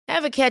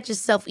Ever catch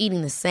yourself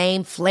eating the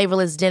same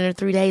flavorless dinner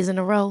 3 days in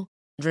a row?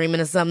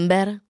 Dreaming of something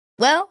better?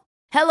 Well,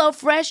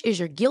 HelloFresh is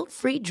your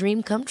guilt-free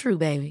dream come true,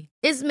 baby.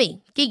 It's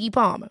me, Keke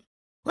Palmer.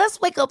 Let's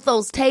wake up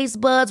those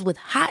taste buds with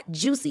hot,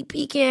 juicy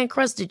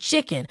pecan-crusted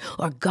chicken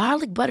or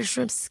garlic butter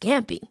shrimp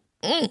scampi.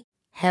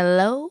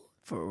 Hello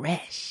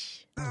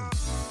Fresh.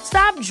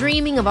 Stop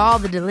dreaming of all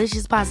the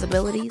delicious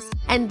possibilities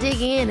and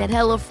dig in at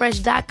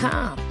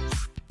HelloFresh.com.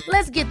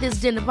 Let's get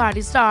this dinner party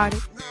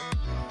started.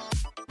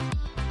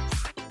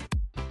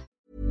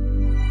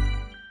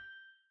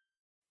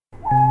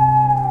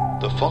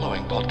 The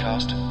following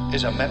podcast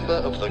is a member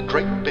of the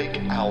Great Big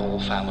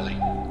Owl family.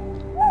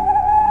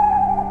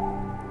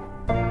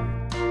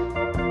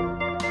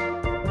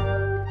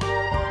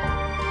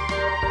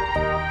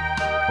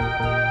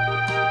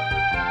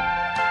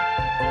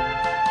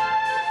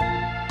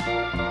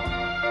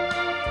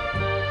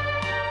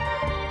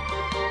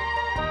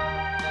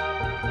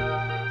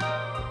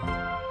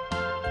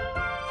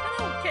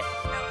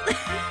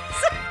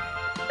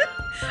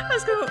 I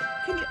was going,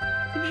 can you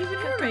even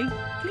hear me?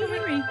 Can you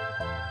hear me?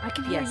 I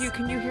can hear you.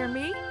 Can you hear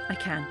me? I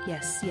can.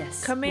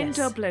 Yes. Come in,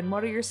 Dublin.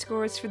 What are your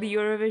scores for the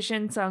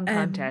Eurovision Song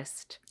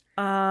Contest?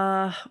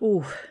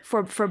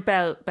 For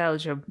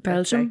Belgium.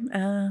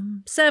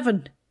 Belgium.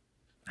 7.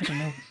 I don't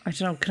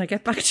know. Can I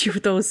get back to you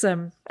with those?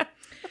 7.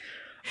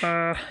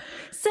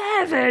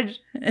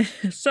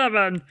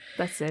 7.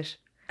 That's it.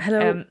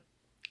 Hello.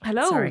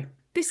 Hello. Sorry.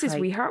 This is Hi.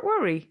 We Heart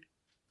Worry.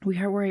 We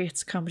Heart Worry.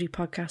 It's a comedy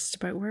podcast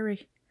about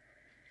worry.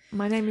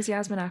 My name is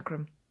Yasmin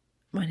Akram.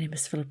 My name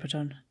is Philippa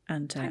Dunn,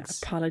 and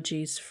Thanks.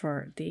 apologies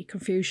for the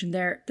confusion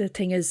there. The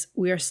thing is,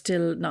 we are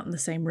still not in the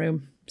same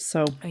room,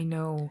 so I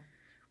know.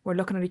 We're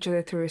looking at each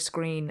other through a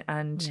screen,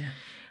 and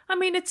I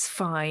mean, it's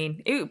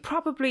fine.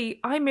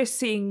 I miss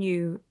seeing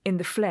you in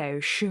the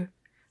flesh,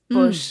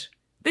 but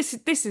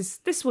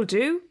this will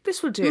do.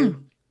 This will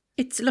do.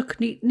 It's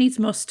needs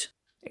must.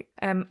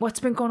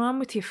 What's been going on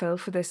with you, Phil,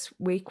 for this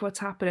week? What's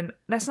happening?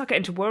 Let's not get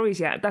into worries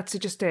yet. That's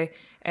just a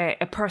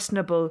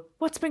personable.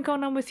 What's been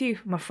going on with you,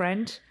 my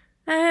friend?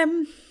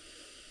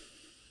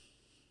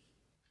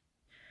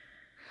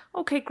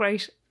 Okay,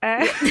 great.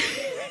 That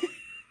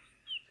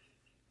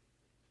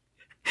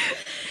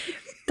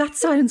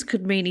silence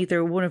could mean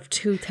either one of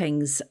 3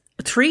 things.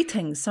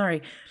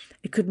 Sorry,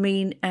 it could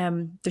mean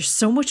there's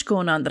so much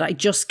going on that I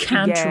just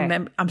can't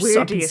remember. I've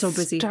been so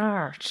busy.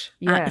 Start?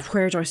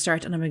 Where do I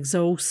start? And I'm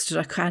exhausted.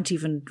 I can't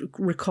even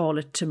recall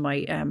it to my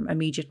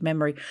immediate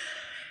memory.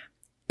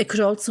 It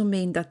could also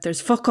mean that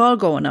there's fuck all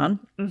going on,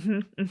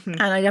 and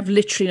I have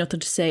literally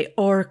nothing to say.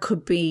 Or it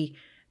could be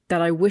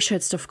that I wish I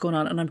had stuff going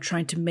on, and I'm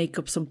trying to make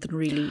up something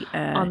really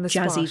on the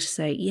jazzy spot. to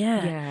say.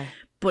 Yeah.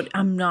 But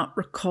I'm not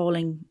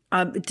recalling.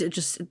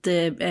 Just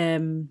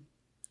the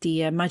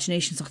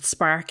imagination's not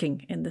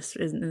sparking in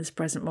this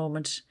present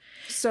moment.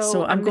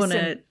 So I'm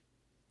gonna.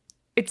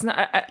 It's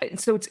not.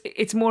 So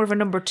it's more of a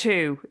number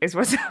 2 is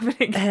what's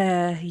happening.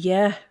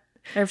 Yeah.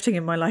 Everything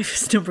in my life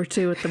is number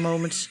 2 at the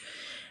moment.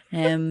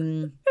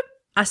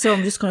 So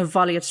I'm just going to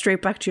volley it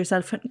straight back to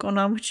yourself. What's going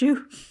on with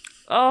you?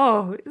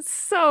 Oh,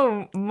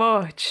 so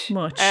much.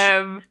 I'll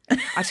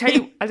tell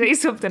you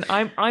something.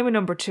 I'm a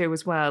number 2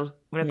 as well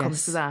when it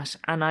comes to that.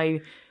 And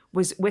I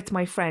was with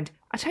my friend.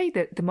 I'll tell you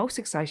the most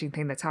exciting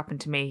thing that's happened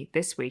to me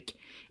this week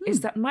is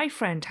that my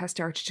friend has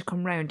started to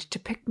come round to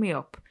pick me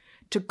up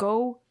to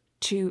go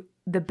to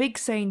the big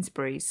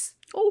Sainsbury's.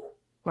 Oh,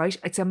 right.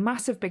 It's a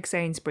massive big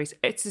Sainsbury's.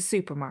 It's a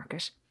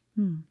supermarket.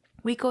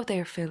 We go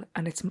there, Phil,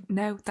 and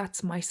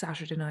that's my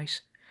Saturday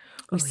night.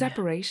 We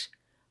separate.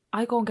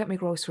 I go and get my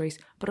groceries,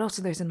 but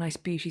also there's a nice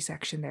beauty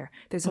section there.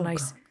 There's a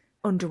nice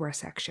underwear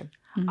section.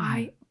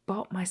 I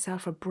bought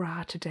myself a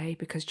bra today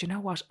because, do you know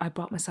what? I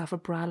bought myself a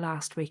bra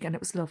last week and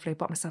it was lovely. I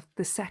bought myself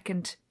the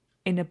second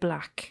in a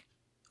black.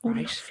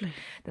 Right? Lovely.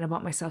 Then I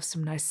bought myself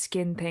some nice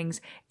skin things.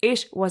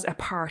 It was a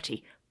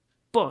party.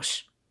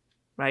 But,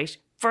 right,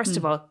 first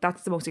of all,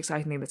 that's the most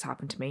exciting thing that's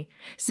happened to me.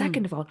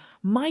 Second of all,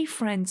 my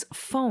friend's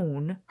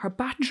phone, her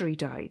battery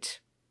died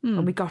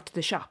when we got to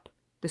the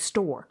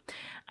store.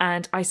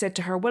 And I said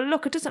to her, well,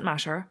 look, it doesn't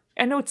matter.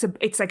 I know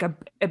it's like a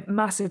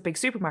massive big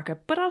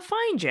supermarket, but I'll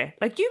find you.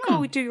 Like, you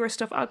go do your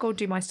stuff, I'll go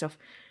do my stuff.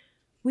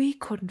 We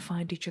couldn't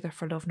find each other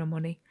for love nor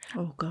money.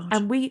 Oh, God.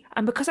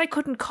 And because I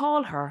couldn't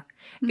call her,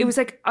 it was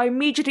like I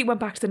immediately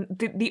went back to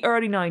the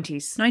early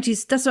 90s.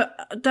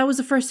 90s. That was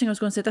the first thing I was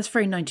going to say. That's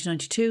very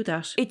 1992,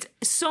 that. It's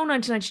so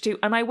 1992.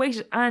 And I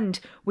waited and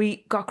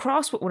we got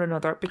cross with one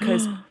another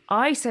because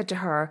I said to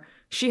her,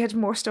 she had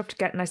more stuff to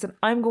get. And I said,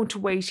 I'm going to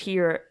wait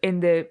here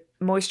in the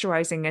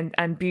moisturising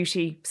and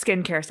beauty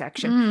skincare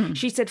section.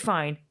 She said,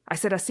 fine. I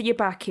said, I'll see you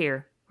back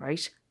here,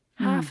 right?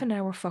 Half an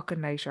hour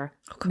fucking later,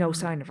 no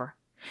sign of her.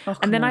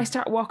 And then I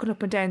start walking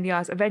up and down the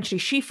aisles. Eventually,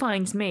 she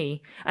finds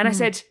me. And I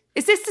said,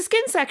 is this the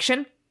skin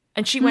section?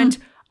 And she went,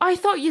 I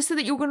thought you said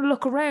that you were going to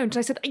look around. And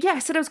I said, yeah, I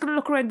said I was going to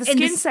look around the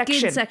skin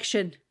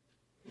section.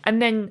 And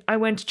then I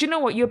went, do you know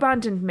what? You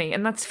abandoned me.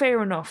 And that's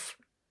fair enough.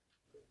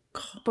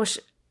 But,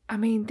 I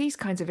mean, these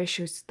kinds of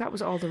issues, that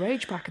was all the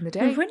rage back in the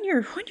day. Well,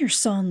 when your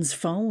son's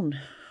phone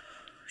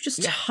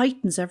just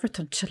heightens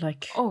everything to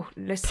like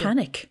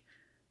panic.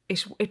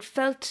 It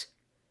felt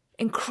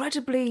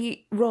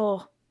incredibly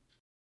raw.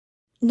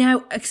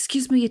 Now,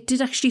 excuse me, it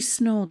did actually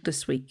snow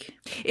this week.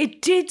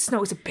 It did snow.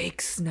 It was a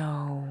big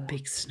snow.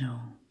 Big snow.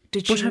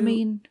 Did you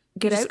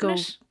get out in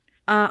it?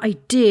 I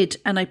did,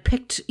 and I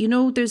picked,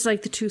 there's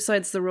like the two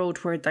sides of the road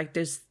where like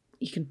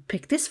you can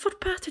pick this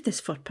footpath or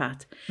this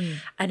footpath.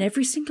 And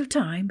every single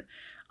time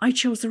I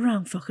chose the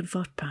wrong fucking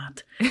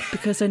footpath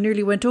because I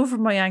nearly went over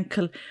my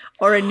ankle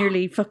or I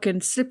nearly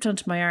fucking slipped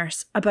onto my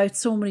arse about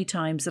so many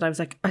times that I was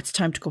like, it's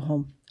time to go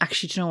home.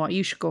 Actually, do you know what?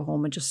 You should go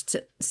home and just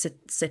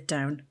sit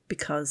down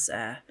because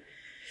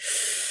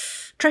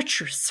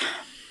treacherous.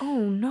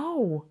 Oh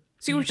no.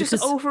 So you were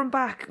just over and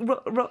back,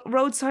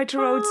 roadside to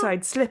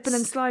roadside, slipping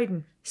and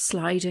sliding.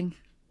 Sliding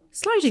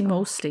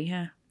mostly,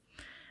 yeah.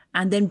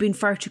 And then being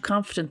far too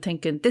confident,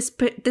 thinking this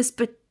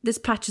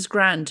patch is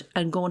grand,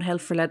 and going hell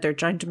for leather,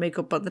 trying to make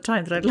up on the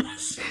time that I'd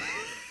lost,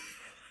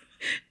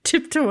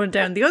 tiptoeing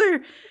down the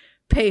other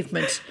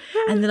pavement,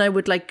 and then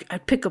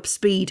I'd pick up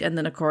speed, and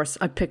then of course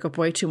I'd pick up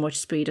way too much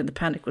speed, and the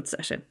panic would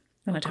set in,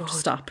 and I'd have to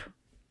stop.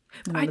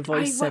 And then the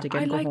voice said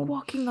again, "Go home." I like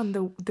walking on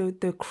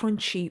the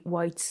crunchy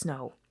white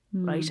snow.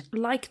 Right,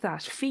 like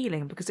that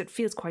feeling because it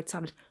feels quite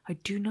solid. I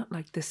do not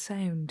like the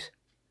sound.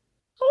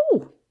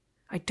 Oh,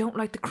 I don't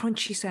like the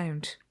crunchy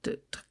sound. That's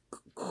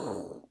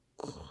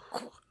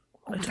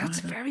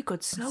a very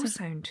good snow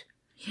sound.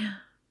 Yeah,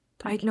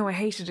 I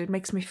hate it. It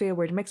makes me feel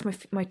weird. It makes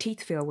my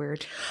teeth feel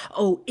weird.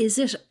 Oh, is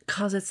it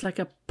because it's like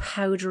a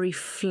powdery,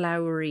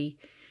 floury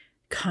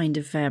kind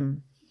of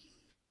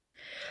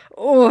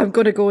Oh, I'm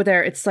going to go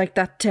there. It's like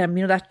that,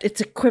 that it's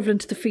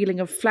equivalent to the feeling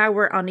of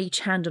flour on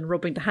each hand and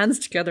rubbing the hands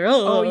together.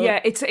 Oh yeah,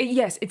 it's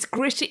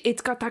gritty.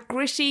 It's got that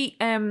gritty.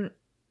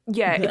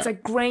 It's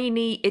like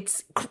grainy.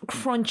 It's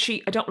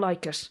crunchy. I don't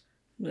like it.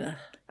 Yeah.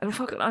 I don't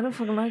fucking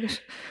like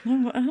it.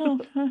 Oh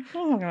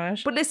my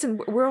gosh! But listen,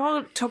 we're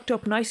all tucked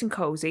up, nice and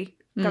cozy.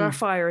 Got our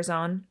fires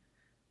on,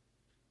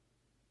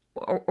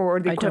 or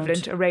the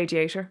equivalent, a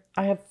radiator.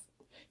 I have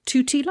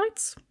 2 tea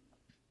lights.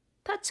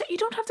 That's it. You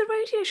don't have the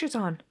radiators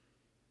on.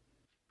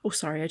 Oh,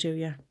 sorry, I do,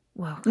 yeah.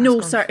 Well,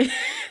 sorry.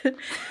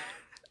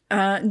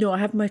 No, I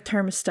have my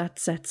thermostat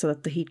set so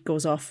that the heat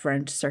goes off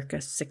around circa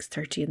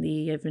 6:30 in the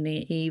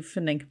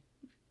evening.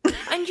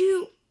 And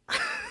you...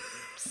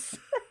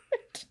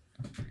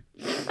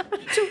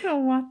 I don't know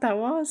what that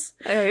was.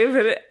 And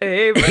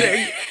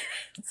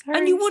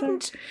you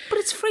wouldn't... But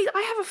it's free.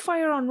 I have a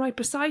fire on right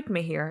beside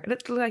me here. A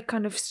little, like,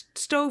 kind of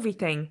stovey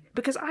thing.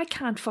 Because I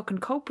can't fucking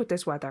cope with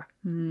this weather.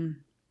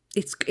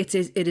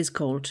 It is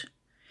cold.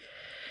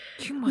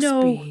 You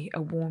must be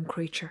a warm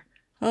creature.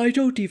 I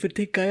don't even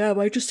think I am.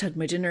 I just had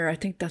my dinner. I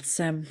think that's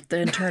the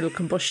internal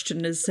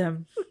combustion is. Yeah.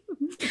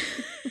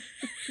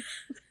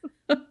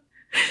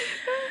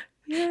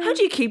 How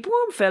do you keep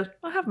warm, Phil?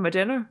 I have my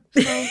dinner.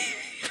 So.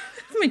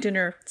 My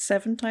dinner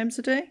 7 times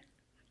a day.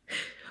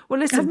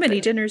 Well, listen, I have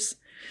many dinners.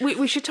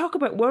 We should talk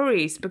about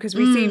worries because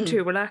we seem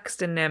too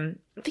relaxed, and I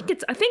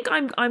think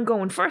I'm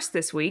going first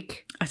this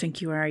week. I think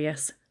you are.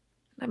 Yes.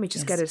 Let me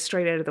just get it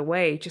straight out of the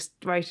way. Just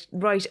right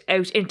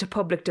out into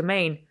public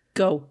domain.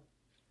 Go.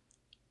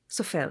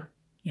 So, Phil.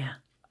 Yeah.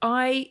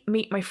 I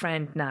meet my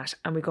friend Nat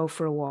and we go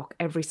for a walk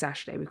every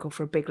Saturday. We go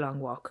for a big long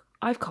walk.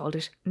 I've called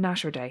it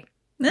Natter Day.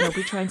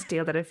 Nobody try and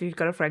steal that if you've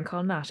got a friend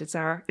called Nat. It's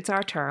our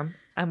term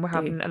and we're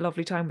having a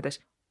lovely time with it.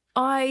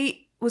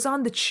 I was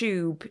on the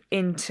tube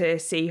in to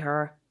see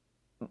her.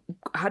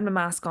 Had my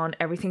mask on.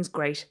 Everything's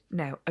great.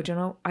 Now, I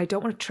don't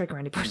want to trigger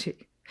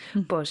anybody,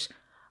 but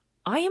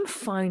I am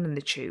fine in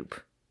the tube.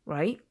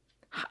 Right?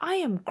 I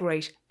am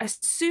great. As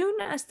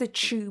soon as the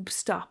tube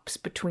stops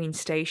between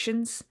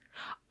stations,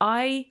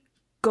 I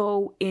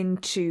go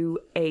into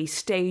a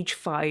stage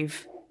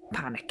 5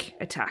 panic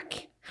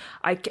attack.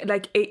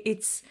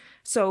 It's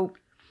so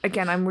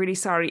again, I'm really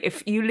sorry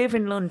if you live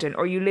in London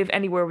or you live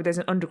anywhere where there's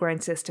an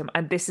underground system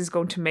and this is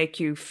going to make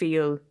you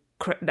feel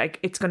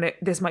like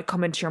this might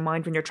come into your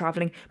mind when you're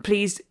traveling.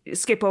 Please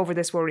skip over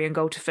this worry and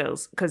go to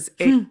Phil's because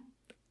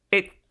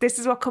this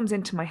is what comes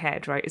into my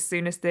head, right? As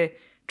soon as the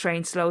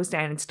train slows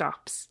down and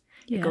stops,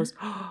 it goes,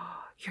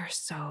 "Oh, you're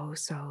so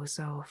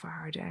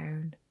far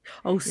down.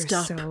 Oh,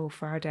 stop. You're so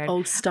far down.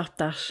 Oh, stop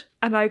that."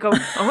 And I go,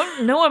 "Oh,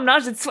 no, I'm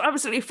not. It's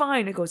absolutely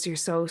fine." It goes, "You're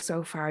so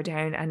far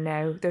down and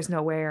now there's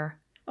nowhere."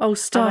 Oh,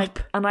 stop.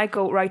 And I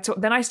go, right, so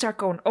then I start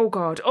going, oh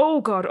God.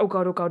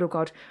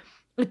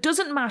 It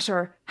doesn't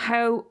matter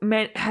how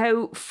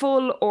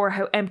full or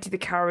how empty the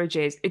carriage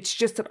is. It's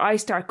just that I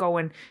start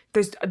going,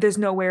 there's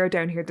nowhere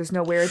down here. There's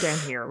nowhere down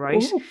here,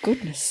 right? Oh,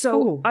 goodness.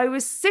 So I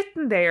was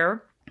sitting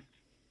there,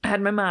 I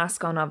had my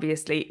mask on,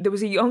 obviously. There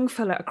was a young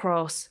fella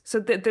across. So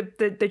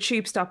the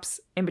tube stops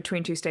in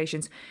between 2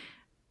 stations.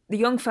 The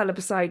young fella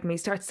beside me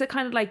starts to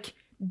kind of like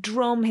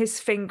drum his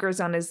fingers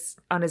on his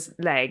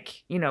leg.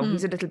 You know,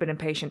 he's a little bit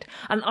impatient.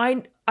 And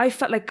I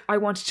felt like I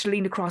wanted to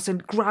lean across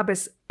and grab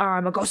his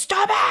arm and go,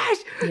 "Stop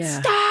it! Yeah.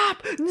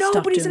 Stop!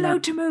 Nobody's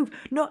allowed to move."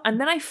 No, and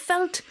then I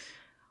felt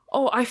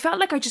I felt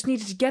like I just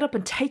needed to get up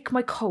and take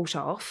my coat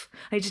off.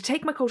 I needed to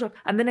take my coat off,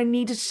 and then I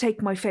needed to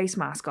take my face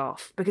mask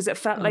off because it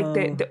felt like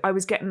I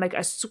was getting like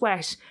a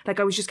sweat,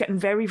 like I was just getting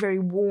very, very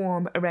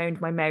warm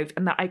around my mouth,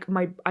 and that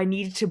I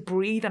needed to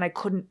breathe and I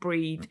couldn't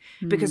breathe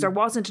because there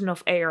wasn't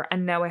enough air,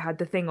 and now I had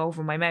the thing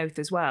over my mouth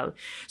as well.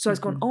 So I was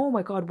going, oh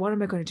my God, what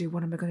am I going to do?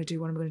 What am I going to do?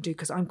 What am I going to do?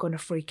 Because I'm going to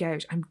freak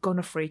out. I'm going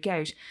to freak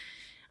out.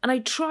 And I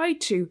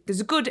tried to.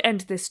 There's a good end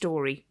to this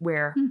story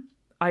where.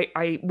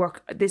 I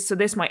work this, so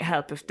this might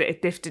help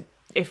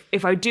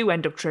if I do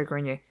end up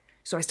triggering you.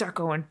 So I start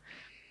going,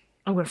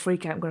 I'm going to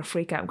freak out, I'm going to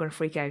freak out, I'm going to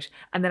freak out.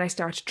 And then I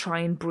start to try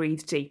and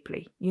breathe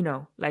deeply, you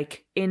know,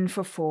 like in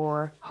for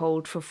 4,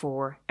 hold for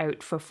 4,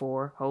 out for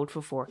 4, hold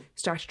for 4.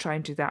 Start to try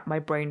and do that. My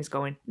brain is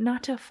going,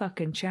 not a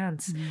fucking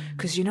chance.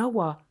 Because you know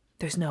what?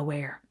 There's no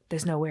air.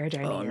 There's no air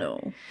down here. Oh,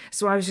 no.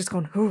 So I was just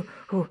going, oh.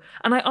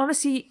 And I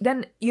honestly,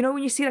 then, you know,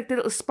 when you see like the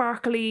little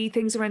sparkly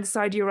things around the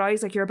side of your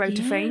eyes, like you're about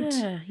to faint?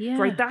 Yeah.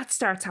 Right, that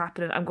starts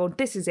happening. I'm going,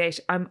 this is it.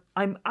 I'm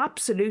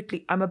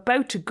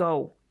about to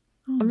go.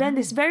 And then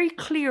this very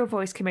clear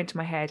voice came into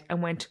my head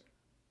and went,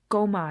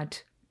 go mad.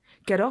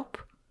 Get up,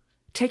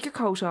 take your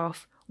coat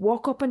off,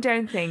 walk up and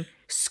down thing,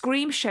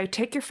 scream, shout,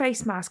 take your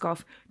face mask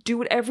off, do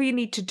whatever you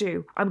need to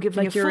do. I'm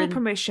giving you full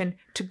permission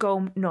to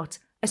go nuts.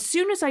 As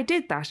soon as I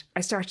did that, I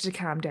started to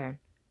calm down.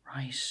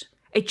 Right.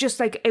 Because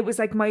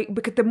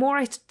the more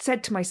I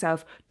said to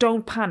myself,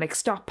 don't panic,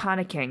 stop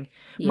panicking,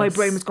 my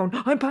brain was going,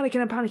 I'm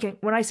panicking.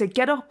 When I said,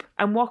 get up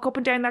and walk up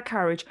and down that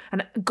carriage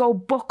and go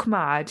buck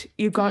mad,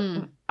 you got,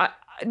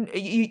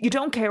 you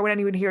don't care what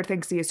anyone here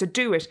thinks of you, so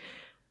do it.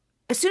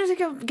 As soon as I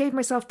gave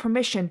myself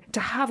permission to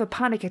have a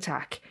panic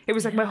attack, it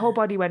was like my whole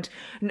body went,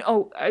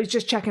 no, I was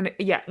just checking,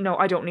 no,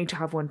 I don't need to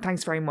have one,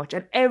 thanks very much.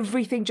 And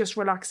everything just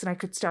relaxed and I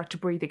could start to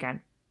breathe again.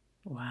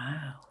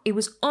 Wow. It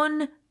was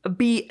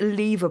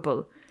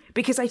unbelievable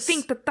because I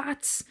think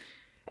that's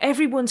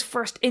everyone's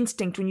first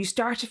instinct when you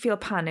start to feel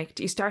panicked,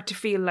 you start to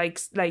feel like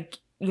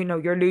you know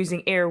you're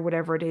losing air,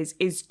 whatever it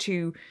is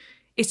to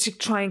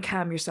try and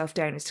calm yourself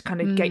down, is to kind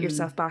of get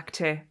yourself back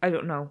to, I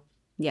don't know.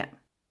 Yeah.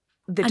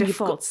 The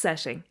default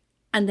setting.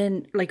 And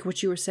then, like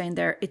what you were saying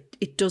there,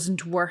 it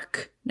doesn't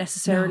work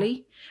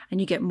necessarily.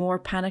 And you get more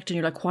panicked and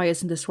you're like, why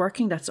isn't this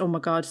working? That's, oh my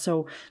God.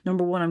 So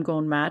number 1, I'm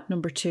going mad.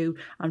 Number 2,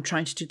 I'm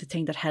trying to do the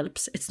thing that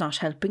helps. It's not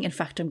helping. In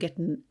fact, I'm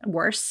getting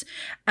worse.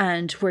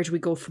 And where do we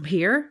go from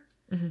here?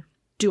 Mm-hmm.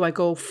 Do I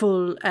go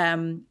full,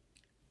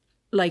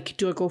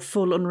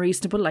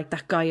 unreasonable, like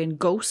that guy in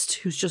Ghost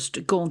who's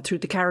just going through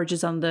the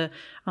carriages on the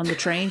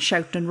train,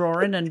 shouting and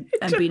roaring and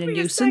being a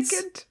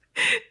nuisance?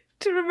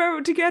 To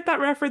remember to get that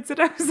reference,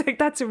 and I was like,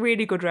 that's a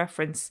really good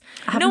reference.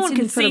 No one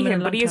can see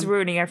him, but he is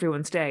ruining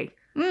everyone's day.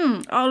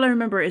 All I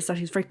remember is that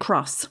he's very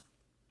cross.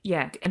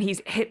 Yeah, and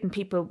he's hitting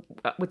people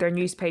with their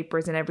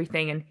newspapers and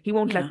everything, and he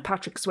won't let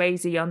Patrick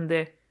Swayze on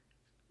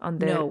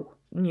the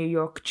New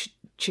York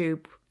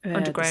tube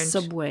underground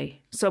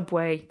subway.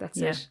 That's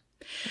it.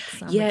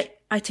 Yeah,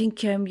 I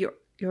think your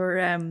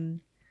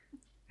don't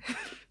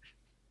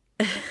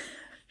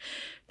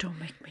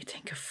make me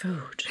think of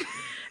food.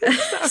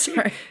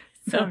 Sorry.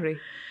 Sorry.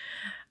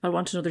 I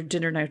want another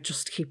dinner now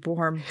just to keep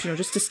warm,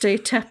 just to stay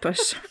tepid.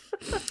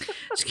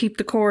 To keep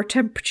the core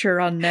temperature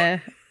on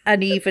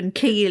an even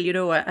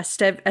keel, a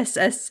steady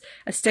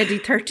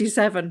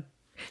 37.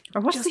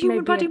 Or what's just the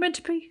human body meant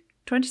to be?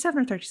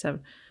 27 or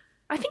 37?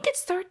 I think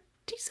it's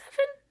 37.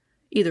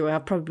 Either way,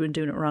 I've probably been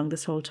doing it wrong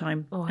this whole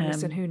time. Oh,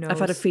 listen, who knows? I've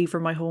had a fever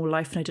my whole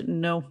life and I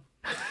didn't know.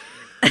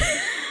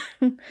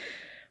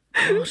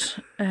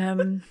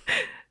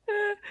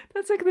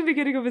 That's like the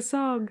beginning of a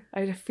song.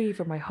 I had a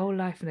fever my whole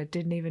life and I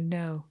didn't even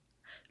know.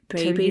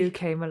 Baby. Till you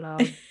came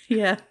along.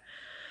 Yeah.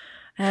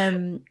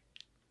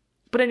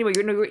 But anyway,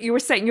 you were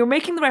saying, you're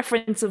making the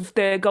reference of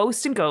the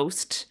Ghost and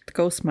Ghost. The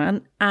Ghost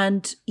Man.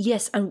 And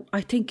yes, and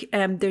I think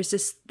there's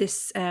this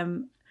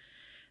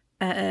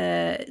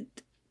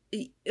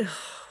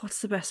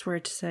what's the best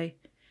word to say?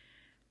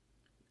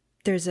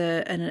 There's this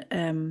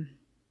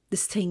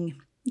thing.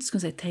 I'm just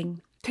going to say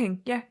thing.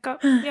 Yeah, we've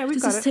got it.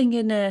 There's this thing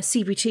in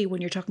CBT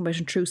when you're talking about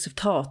intrusive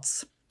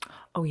thoughts.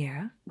 Oh,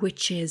 yeah?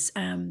 Which is,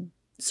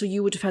 so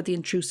you would have had the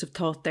intrusive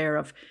thought there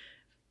of,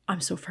 I'm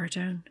so far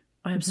down.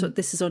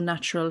 This is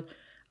unnatural.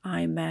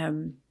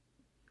 I'm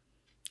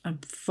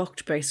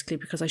fucked basically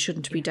because I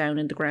shouldn't be down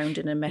in the ground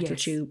in a metal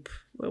tube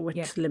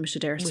with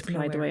limited air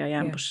supply the way I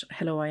am, but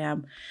hello, I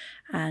am.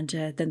 And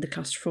then the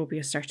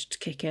claustrophobia started to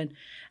kick in.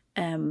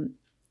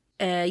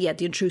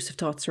 The intrusive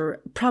thoughts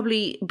are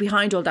probably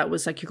behind all that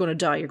was like, you're going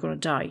to die.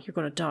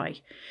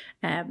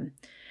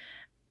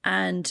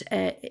 And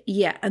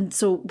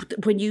so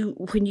when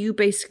you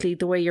basically,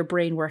 the way your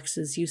brain works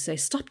is you say,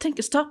 stop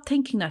thinking, stop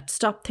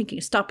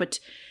it.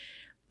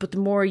 But the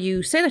more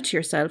you say that to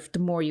yourself, the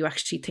more you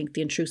actually think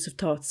the intrusive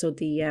thoughts. So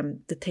the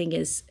thing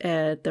is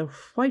the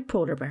white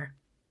polar bear.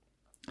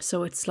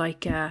 So it's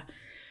like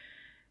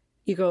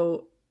you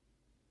go,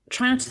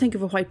 try not to think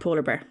of a white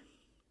polar bear.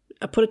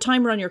 Put a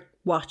timer on your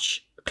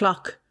watch,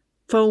 clock,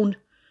 phone,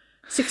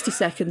 60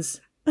 seconds.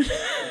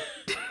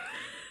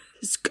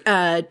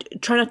 Try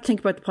not to think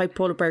about the white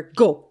polar bear.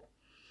 Go.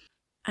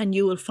 And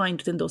you will find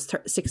within those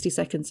 60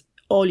 seconds,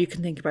 all you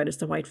can think about is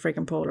the white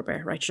friggin' polar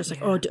bear, right? You're just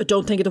like, oh,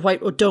 don't think of the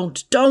white. Oh,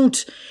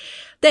 don't.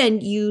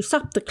 Then you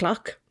stop the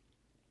clock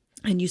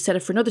and you set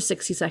it for another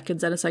 60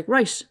 seconds. And it's like,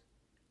 right,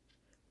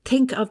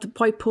 think of the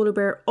white polar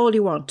bear all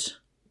you want.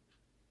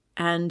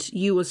 And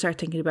you will start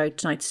thinking about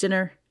tonight's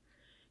dinner.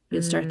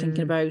 You'll start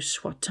thinking about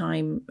what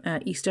time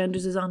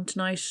EastEnders is on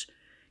tonight.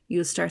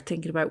 You'll start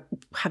thinking about,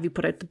 have you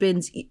put out the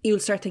bins? You'll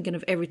start thinking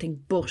of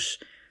everything but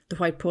the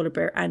white polar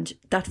bear. And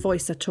that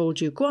voice that told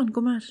you, go on,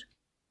 go mad.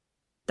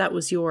 That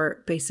was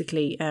your,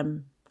 basically,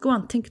 go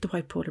on, think of the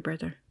white polar bear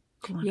there.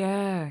 Go on.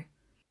 Yeah.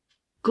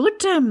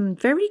 Good,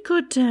 very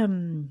good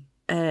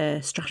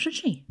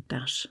strategy,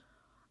 that.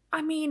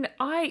 I mean,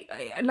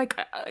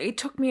 it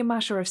took me a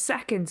matter of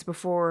seconds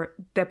before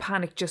the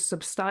panic just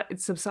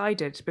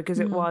subsided, because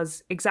it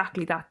was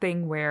exactly that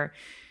thing where,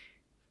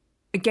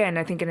 again,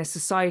 I think in a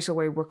societal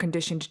way, we're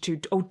conditioned to,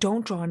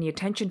 don't draw any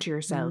attention to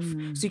yourself.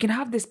 So you can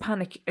have this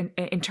panic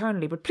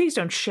internally, but please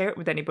don't share it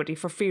with anybody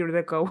for fear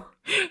they'll go,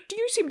 do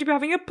you seem to be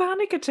having a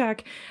panic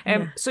attack?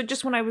 So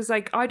just when I was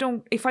like,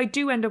 if I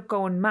do end up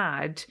going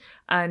mad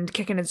and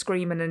kicking and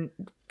screaming and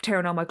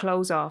tearing all my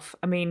clothes off,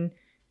 I mean,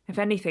 if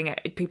anything,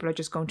 people are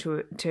just going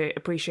to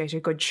appreciate a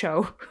good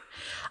show.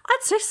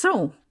 I'd say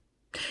so.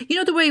 You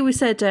know the way we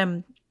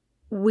said,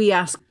 we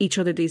ask each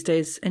other these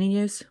days, any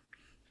news?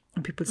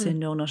 And people say,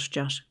 no, not a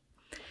jot.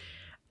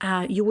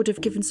 You would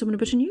have given someone a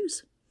bit of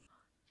news.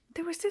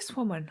 There was this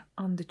woman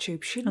on the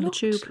tube. She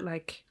looked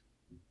like,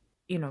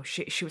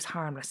 she was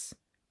harmless.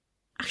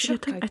 Actually,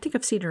 I think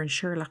I've seen her in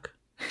Sherlock.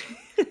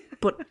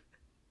 But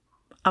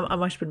I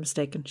might have been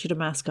mistaken. She had a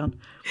mask on.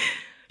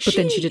 But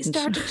then she didn't. She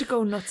started to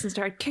go nuts and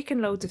started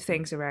kicking loads of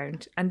things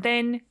around. And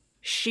then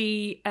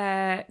she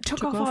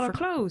took off all her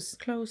clothes.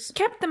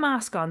 Kept the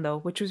mask on, though,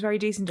 which was very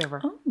decent of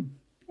her. Oh,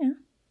 yeah.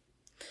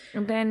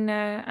 And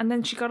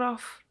then she got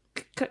off,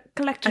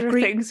 collected her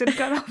things and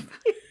got off.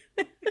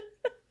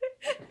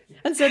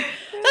 And said,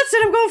 that's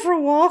it, I'm going for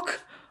a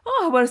walk.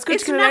 Oh, well, it's good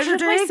to get it out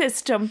of my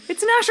system.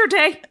 It's an Asher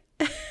day.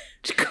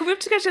 To go up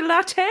to get a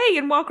latte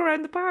and walk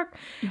around the park.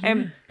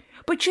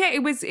 But yeah,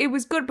 it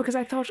was good because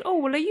I thought, oh,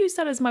 well, I use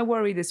that as my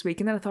worry this week.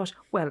 And then I thought,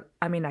 well,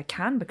 I mean, I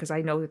can, because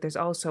I know that there's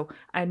also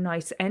a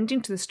nice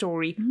ending to the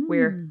story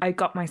where I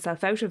got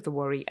myself out of the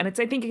worry. And I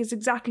think it's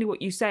exactly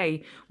what you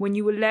say. When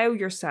you allow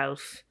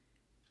yourself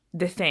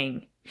the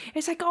thing,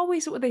 it's like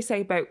always what they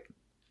say about,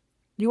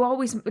 you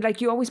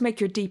always make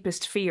your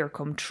deepest fear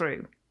come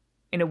true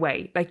in a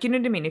way. Like, you know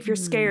what I mean? If you're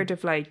scared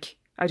of, like,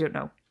 I don't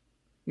know,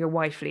 your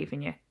wife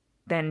leaving you,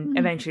 then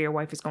eventually your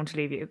wife is going to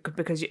leave you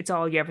because it's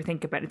all you ever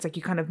think about. It's like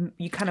you kind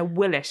of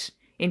will it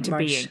into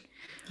being.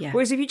 Yeah.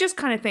 Whereas if you just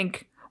kind of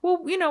think,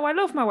 well, I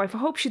love my wife, I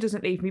hope she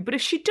doesn't leave me, but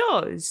if she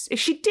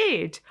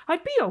did,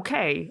 I'd be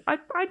okay. I'd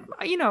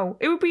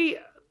it would be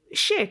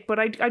shit, but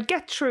I'd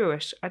get through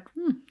it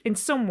in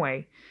some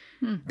way.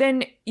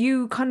 Then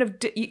you kind of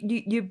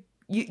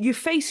you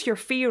face your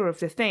fear of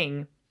the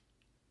thing,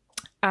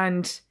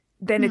 and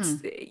then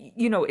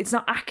it's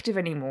not active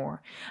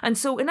anymore. And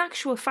so in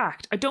actual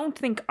fact, I don't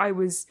think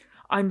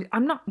I'm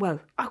not, well,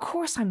 of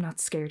course I'm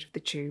not scared of the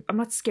tube. I'm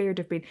not scared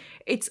of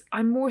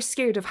I'm more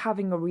scared of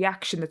having a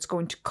reaction that's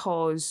going to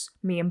cause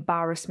me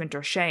embarrassment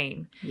or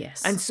shame.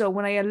 Yes. And so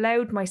when I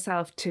allowed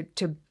myself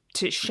to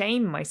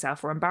shame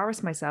myself or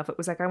embarrass myself, it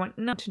was like I went,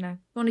 no. You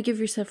want to give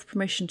yourself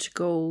permission to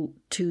go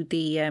to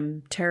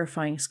the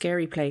terrifying,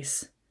 scary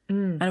place.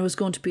 And it was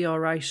going to be all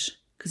right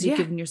because you've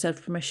given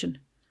yourself permission.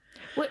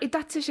 Well,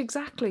 that's it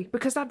exactly.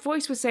 Because that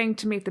voice was saying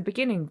to me at the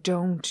beginning,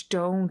 don't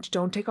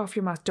take off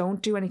your mask,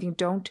 don't do anything,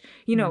 don't.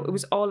 It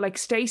was all like,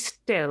 stay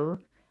still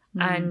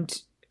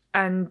and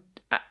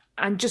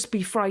just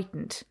be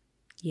frightened.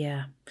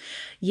 Yeah.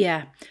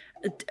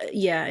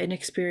 In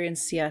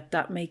experience,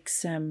 that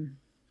makes that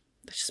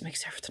just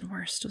makes everything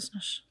worse, doesn't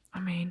it?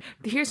 I mean,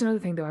 here's another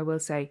thing though. I will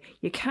say,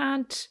 you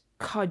can't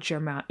cod your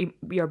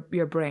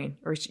brain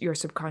or your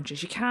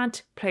subconscious. You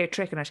can't play a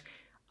trick on it.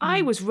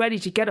 I was ready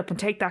to get up and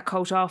take that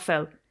coat off,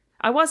 Phil.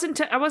 I wasn't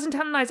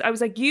telling lies. I was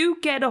like, you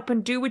get up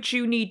and do what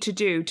you need to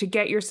do to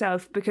get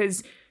yourself,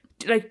 because,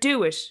 like,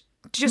 do it.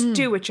 Just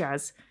do it,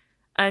 Jazz.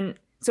 And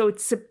so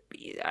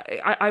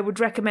I would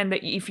recommend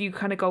that if you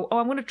kind of go, oh,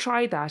 I'm going to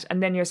try that,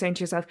 and then you're saying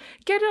to yourself,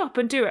 get up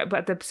and do it,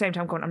 but at the same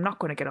time going, I'm not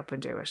going to get up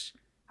and do it.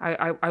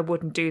 I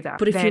wouldn't do that.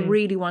 But if you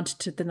really wanted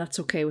to, then that's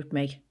okay with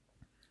me.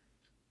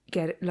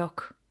 Get it?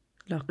 Look.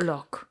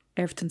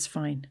 Everything's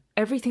fine.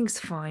 Everything's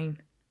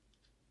fine.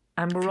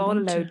 And we're all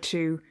allowed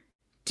to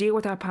deal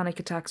with our panic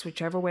attacks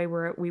whichever way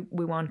we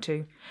want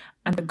to.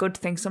 And the good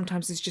thing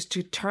sometimes is just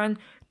to turn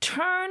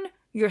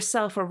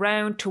yourself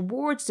around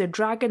towards the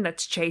dragon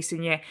that's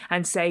chasing you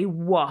and say,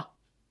 what?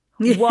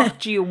 What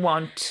do you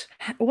want?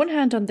 One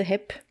hand on the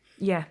hip.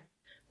 Yeah.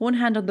 One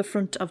hand on the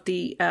front of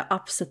the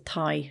opposite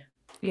thigh.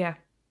 Yeah.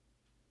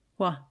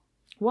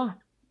 What?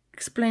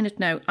 Explain it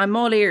now. I'm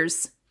all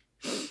ears.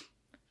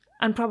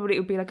 And probably it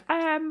would be like,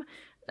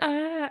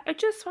 I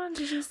just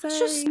wanted to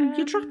say...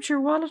 you dropped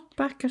your wallet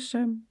back at...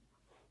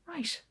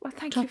 right. Well,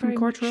 thank you very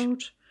Court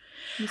much.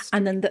 Road.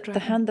 And then the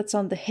hand that's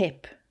on the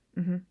hip,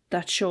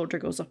 that shoulder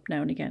goes up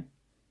now and again.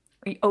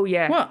 Oh,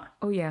 yeah. What?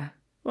 Oh, yeah.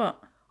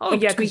 What? Oh,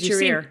 Up yeah, to meet because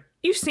your ear.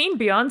 you've seen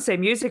Beyonce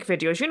music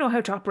videos. You know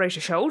how to operate a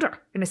shoulder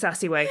in a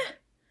sassy way.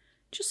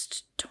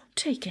 Just don't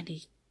take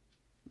any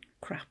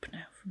crap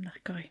now from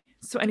that guy.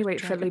 So anyway,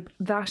 Philippe,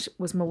 that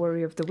was my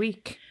worry of the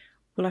week.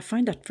 Well, I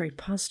find that very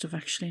positive,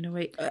 actually, in a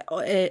way.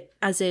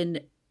 As in,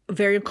 a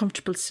very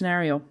uncomfortable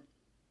scenario.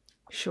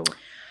 Sure.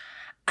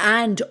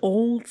 And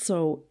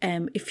also,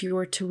 if you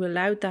were to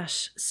allow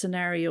that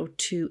scenario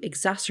to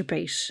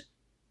exacerbate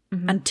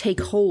and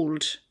take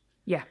hold,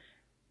 Yeah.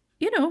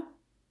 you know,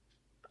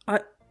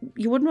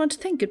 you wouldn't want to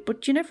think it,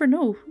 but you never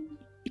know.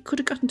 You could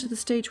have gotten to the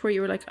stage where you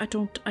were like, I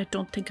don't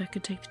think I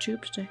could take the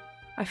tube today.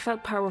 I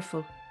felt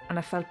powerful and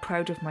I felt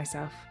proud of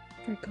myself.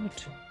 Very good.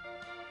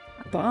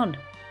 Bon.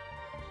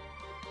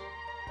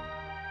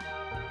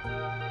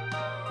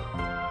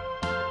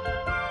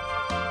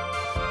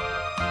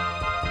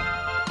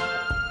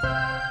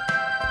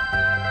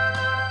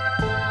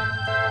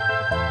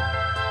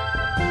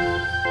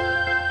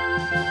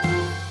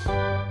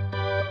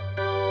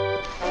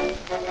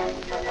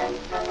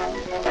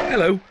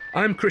 Hello,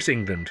 I'm Chris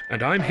England,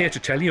 and I'm here to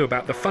tell you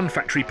about the Fun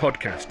Factory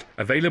podcast,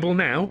 available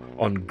now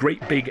on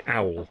Great Big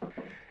Owl.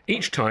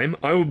 Each time,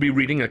 I will be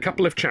reading a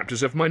couple of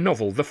chapters of my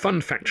novel, The Fun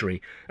Factory,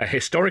 a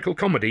historical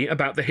comedy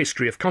about the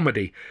history of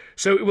comedy.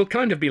 So it will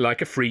kind of be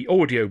like a free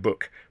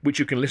audiobook, which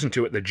you can listen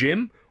to at the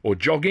gym, or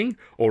jogging,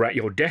 or at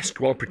your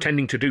desk while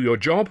pretending to do your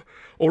job,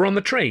 or on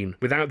the train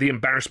without the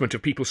embarrassment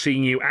of people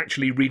seeing you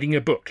actually reading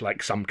a book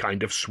like some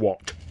kind of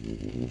SWAT.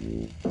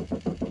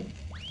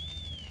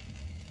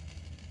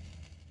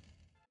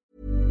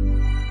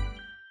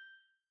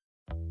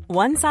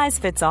 One size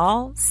fits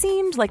all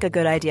seemed like a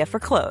good idea for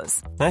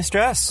clothes. Nice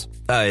dress.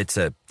 It's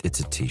a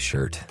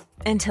t-shirt.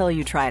 Until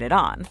you tried it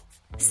on.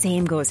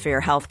 Same goes for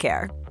your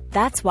healthcare.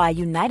 That's why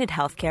United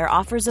Healthcare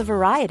offers a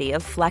variety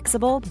of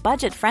flexible,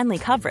 budget-friendly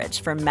coverage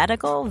for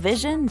medical,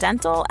 vision,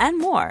 dental, and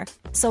more.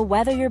 So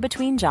whether you're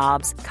between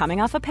jobs, coming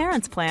off a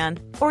parent's plan,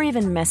 or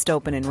even missed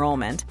open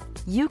enrollment,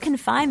 you can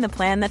find the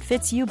plan that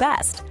fits you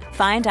best.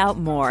 Find out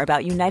more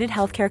about United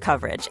Healthcare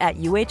coverage at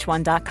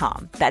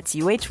uh1.com. That's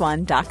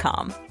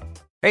uh1.com.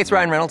 Hey, it's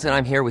Ryan Reynolds, and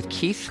I'm here with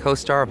Keith,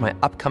 co-star of my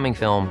upcoming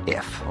film,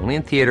 If, only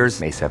in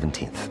theaters May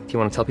 17th. Do you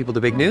want to tell people the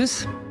big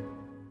news?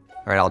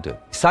 All right, I'll do it.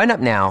 Sign up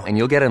now and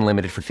you'll get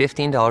unlimited for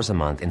 $15 a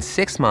month and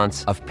 6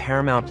 months of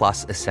Paramount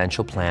Plus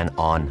Essential Plan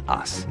on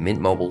us.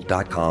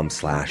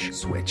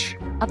 MintMobile.com/switch.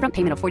 Upfront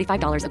payment of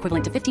 $45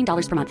 equivalent to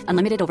 $15 per month.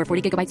 Unlimited over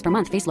 40 gigabytes per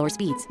month. Face lower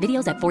speeds.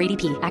 Videos at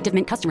 480p. Active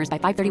Mint customers by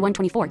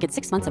 531.24 get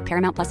 6 months of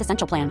Paramount Plus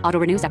Essential Plan. Auto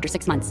renews after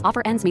 6 months.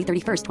 Offer ends May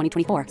 31st,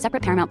 2024.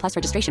 Separate Paramount Plus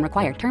registration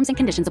required. Terms and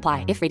conditions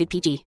apply if rated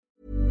PG.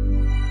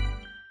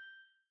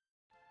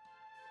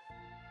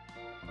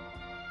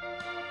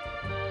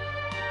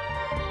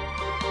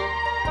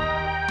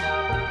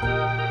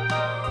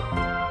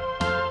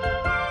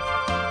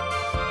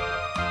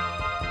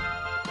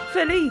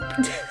 Philippe,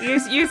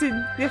 using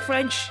the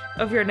French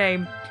of your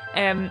name,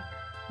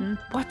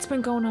 what's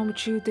been going on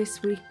with you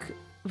this week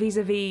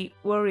vis-a-vis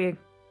worrying?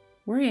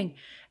 Worrying.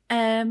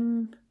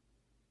 Well,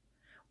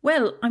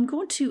 I'm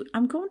going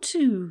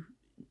to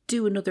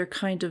do another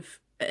kind of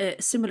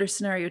similar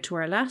scenario to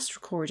our last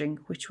recording,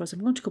 which was I'm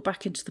going to go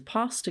back into the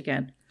past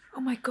again.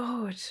 Oh my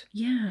God.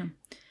 Yeah.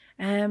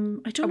 I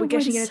don't know. Are we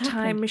getting in a happening.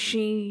 time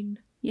machine?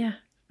 Yeah,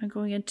 I'm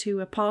going into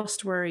a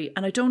past worry,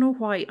 and I don't know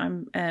why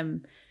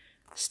I'm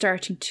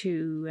starting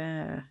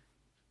to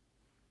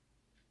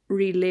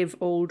relive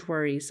old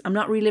worries. I'm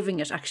not reliving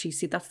it, actually.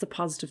 See, that's the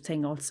positive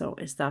thing also,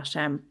 is that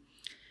I'm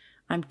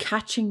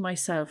catching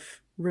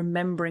myself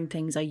remembering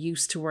things I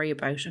used to worry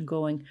about and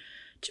going, do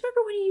you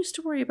remember when you used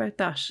to worry about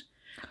that?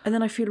 And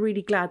then I feel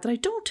really glad that I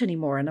don't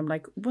anymore. And I'm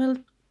like, well,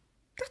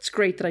 that's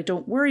great that I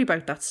don't worry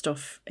about that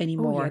stuff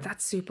anymore. Oh yeah,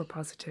 that's super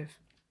positive.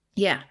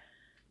 Yeah.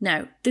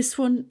 Now, this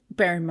one,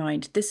 bear in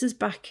mind, this is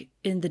back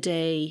in the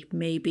day,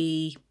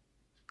 maybe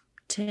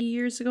 10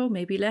 years ago,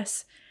 maybe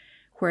less,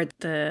 where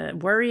the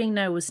worrying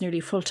now was nearly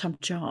a full-time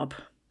job.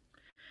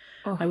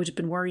 Oh. I would have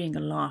been worrying a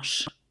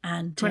lot.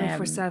 And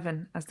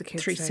 24/7, as the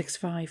kids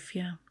 365,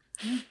 yeah.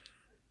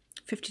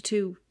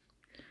 52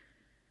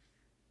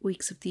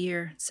 weeks of the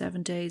year,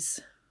 7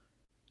 days.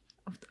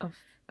 Of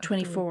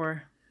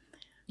 24.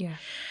 Yeah.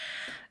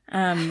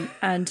 And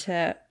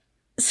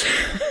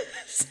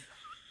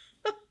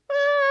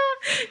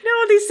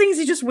all these things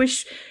you just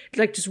wish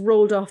like just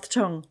rolled off the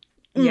tongue.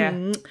 Yeah.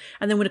 And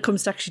then when it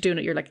comes to actually doing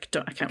it, you're like,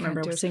 I can't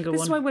remember a single one.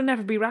 This is why we'll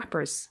never be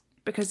rappers.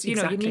 Because, you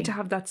know, you need to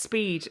have that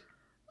speed.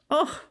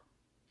 Oh,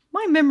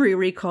 my memory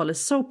recall is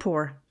so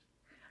poor.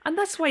 And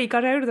that's why you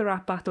got out of the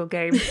rap battle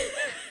game.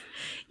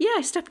 Yeah,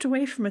 I stepped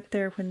away from it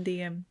there when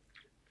the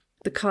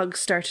cogs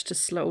started to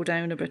slow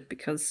down a bit,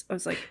 because I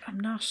was like, I'm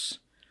not.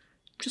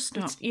 Just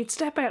not. You'd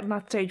step out on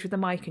that stage with the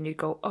mic and you'd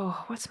go,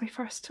 oh, what's my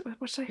first?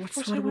 What was I going to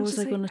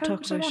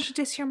talk about? I want to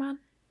diss your man.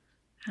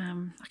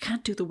 I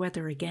can't do the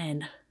weather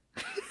again.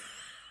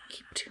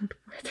 Keep doing the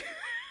weather.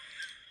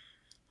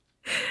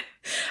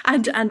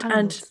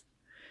 and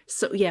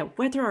so yeah,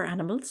 weather or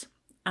animals.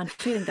 And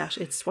failing that,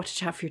 it's what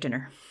did you have for your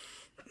dinner?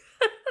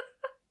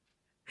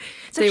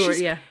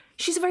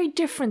 She's a very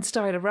different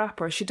style of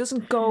rapper. She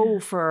doesn't go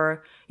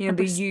for,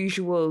 the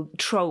usual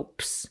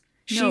tropes.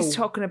 She's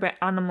talking about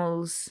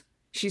animals.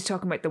 She's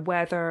talking about the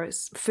weather,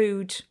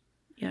 food.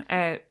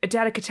 Yeah. A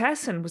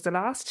delicatessen was the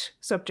last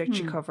subject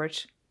she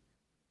covered.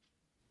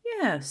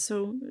 Yeah,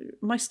 so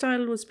my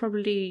style was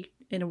probably,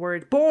 in a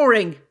word,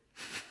 boring.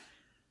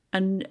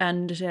 And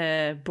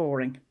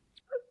boring.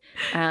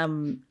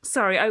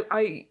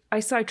 Sorry, I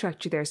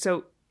sidetracked you there.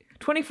 So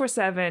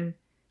 24/7,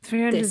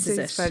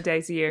 365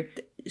 days a year,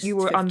 you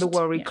were on the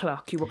worry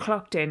clock. You were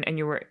clocked in and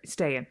you were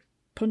staying.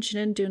 Punching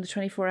in, doing the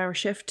 24-hour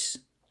shift,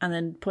 and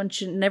then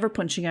never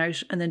punching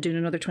out, and then doing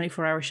another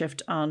 24-hour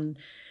shift on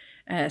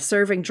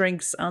serving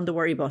drinks on the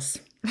worry bus.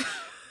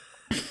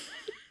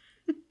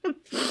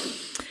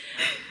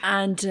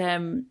 And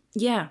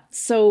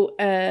so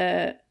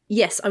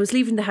yes, I was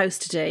leaving the house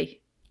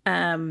today.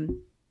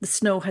 The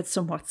snow had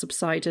somewhat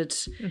subsided.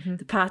 Mm-hmm.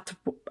 The path,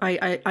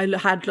 I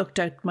had looked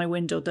out my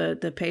window,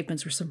 the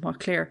pavements were somewhat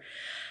clear.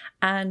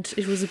 And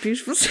it was a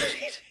beautiful sunny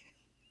day.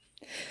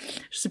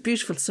 It was a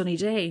beautiful sunny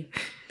day.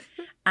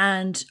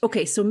 And,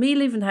 okay, so me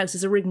leaving the house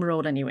is a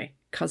rigmarole anyway,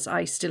 because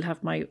I still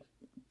have my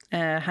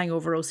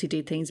hangover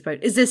OCD things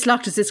about, is this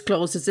locked, is this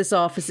closed, is this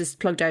off, is this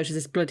plugged out, is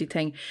this bloody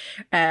thing?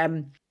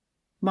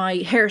 My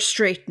hair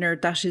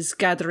straightener that is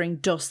gathering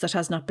dust that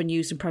has not been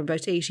used in probably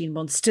about 18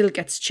 months still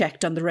gets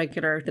checked on the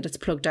regular that it's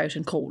plugged out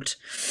and cold.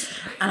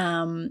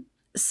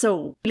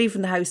 So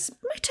leaving the house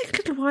might take a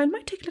little while.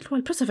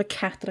 Plus I have a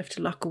cat that I have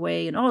to lock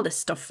away and all this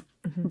stuff.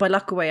 Mm-hmm. By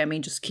lock away, I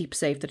mean just keep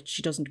safe that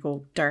she doesn't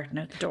go darting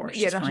out the door.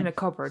 She's not fine. In a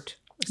cupboard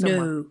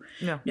somewhere.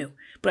 No.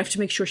 But I have to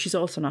make sure she's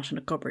also not in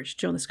a cupboard.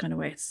 Do you know, this kind of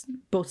way? It's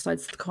both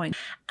sides of the coin.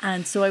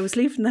 And so I was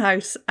leaving the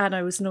house and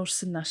I was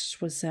noticing that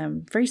it was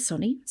very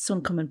sunny.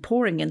 Sun coming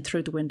pouring in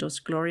through the windows,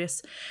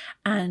 glorious.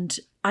 And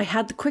I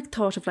had the quick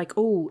thought of like,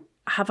 oh,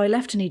 have I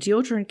left any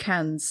deodorant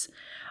cans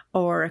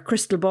or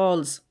crystal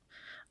balls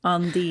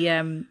on the,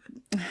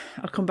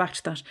 I'll come back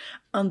to that,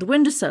 on the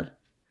windowsill.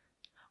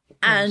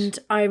 Right. And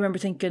I remember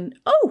thinking,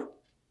 oh,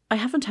 I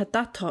haven't had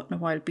that thought in a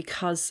while,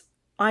 because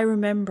I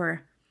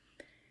remember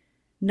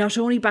not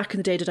only back in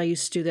the day did I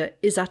used to do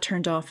is that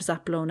turned off, is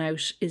that blown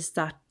out, is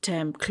that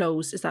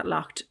closed, is that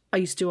locked? I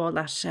used to do all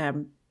that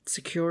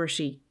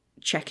security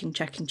checking.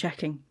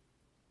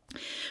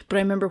 But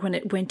I remember when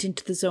it went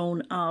into the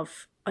zone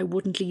of I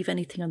wouldn't leave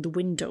anything on the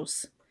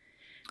windows,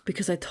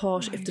 because I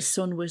thought if the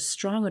sun was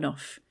strong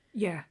enough,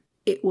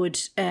 it would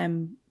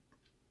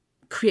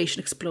create an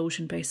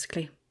explosion,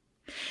 basically.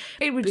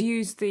 It would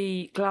use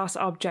the glass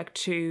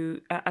object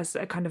as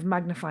a kind of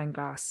magnifying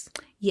glass.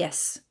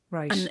 Yes.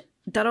 Right. And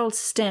that all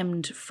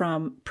stemmed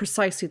from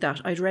precisely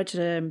that. I'd read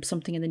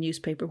something in the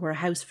newspaper where a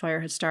house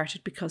fire had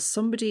started because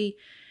somebody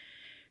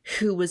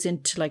who was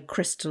into like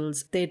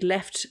crystals, they'd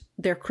left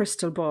their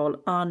crystal ball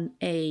on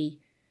a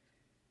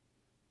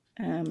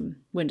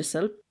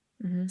windowsill.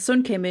 Mm-hmm.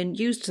 Sun came in,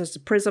 used it as a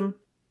prism,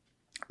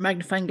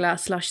 magnifying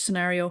glass /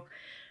 scenario,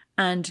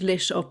 and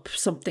lit up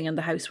something and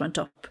the house went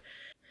up.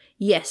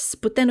 Yes,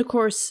 but then of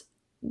course,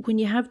 when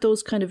you have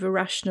those kind of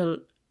irrational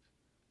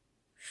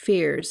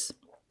fears,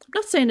 I'm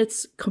not saying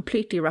it's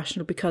completely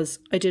irrational, because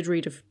I did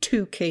read of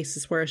 2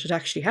 cases where it had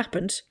actually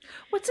happened.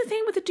 What's the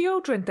thing with the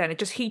deodorant then? It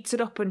just heats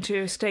it up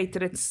into a state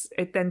that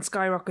it then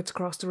skyrockets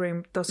across the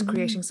room, thus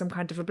creating some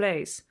kind of a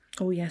blaze.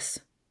 Oh yes,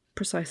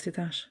 precisely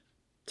that.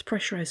 It's a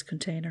pressurised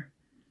container.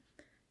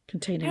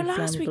 Containing now,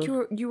 last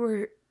flammable. week you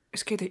were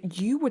scared that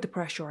you were the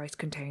pressurised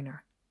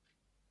container.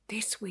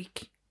 This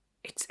week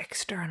it's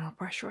external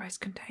pressurised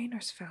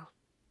containers, Phil.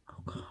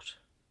 Oh God.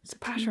 It's a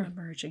pattern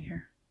emerging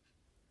here.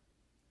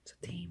 It's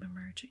a theme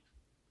emerging.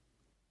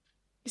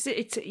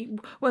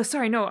 Well,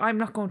 sorry, no, I'm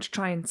not going to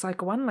try and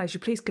psychoanalyse you.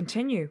 Please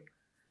continue.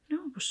 No,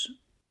 but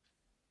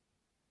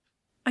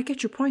I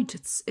get your point.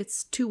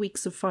 It's 2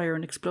 weeks of fire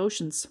and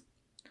explosions.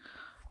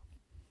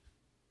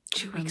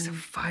 2 weeks of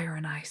fire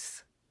and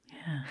ice.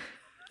 Yeah.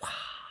 Wow.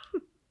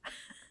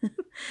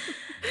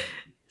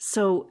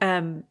 So,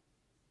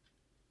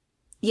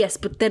 yes,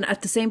 but then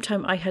at the same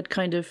time, I had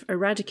kind of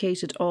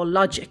eradicated all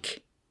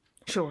logic.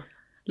 Sure.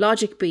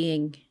 Logic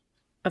being,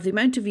 of the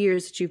amount of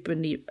years that you've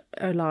been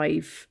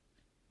alive,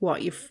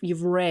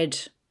 you've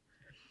read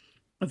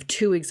of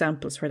 2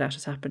 examples where that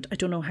has happened. I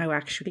don't know how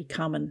actually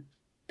common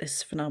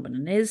this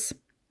phenomenon is.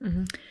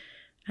 Mm-hmm.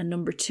 And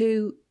number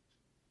 2,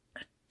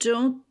 I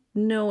don't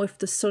know if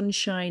the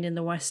sunshine in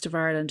the west of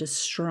Ireland is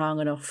strong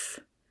enough,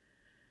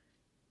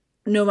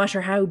 no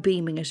matter how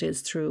beaming it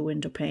is through a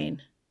window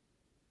pane,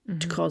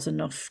 to cause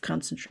enough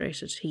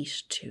concentrated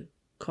heat to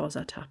cause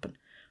that to happen.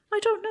 I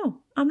don't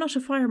know. I'm not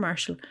a fire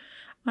marshal.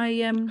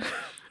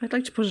 I'd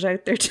like to put it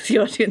out there to the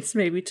audience,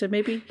 maybe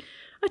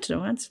I don't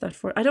know, answer that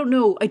for it. I don't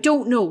know.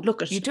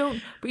 Look at you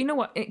don't. But you know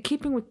what?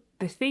 Keeping with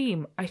the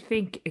theme, I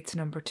think it's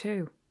number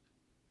 2.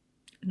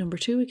 Number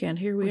 2 again.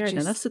 Here we are.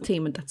 Now that's the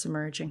theme that's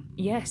emerging.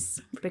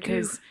 Yes,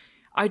 because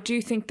I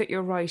do think that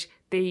you're right.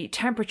 The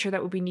temperature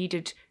that would be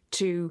needed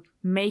to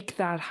make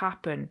that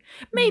happen.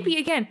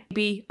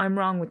 Maybe I'm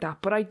wrong with that,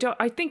 but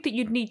I think that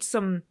you'd need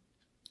some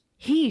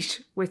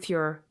heat with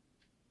your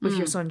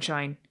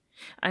sunshine.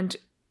 And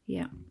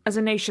Yeah. As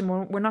a nation,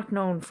 we're not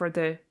known for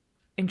the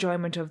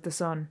enjoyment of the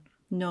sun.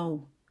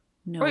 No.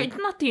 Or it's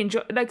not the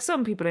enjoy. Like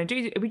some people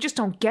enjoy it. We just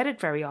don't get it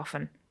very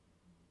often.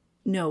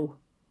 No.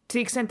 To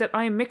the extent that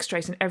I'm mixed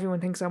race and everyone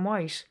thinks I'm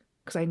white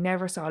because I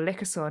never saw a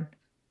lick of sun.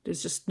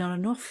 There's just not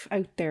enough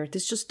out there.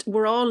 There's just,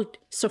 we're all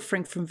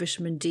suffering from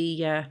vitamin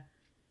D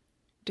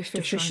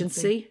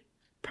deficiency,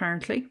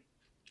 apparently.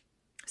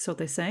 So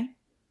they say.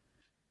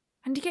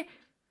 And you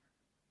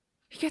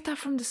get that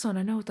from the sun,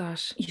 I know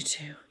that. You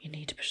do. You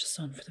need a bit of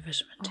sun for the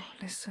vitamin D. Oh,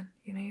 listen,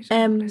 you need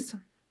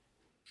listen.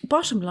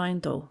 Bottom line,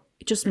 though,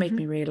 it just made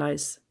me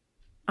realise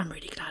I'm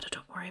really glad I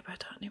don't worry about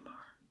that anymore.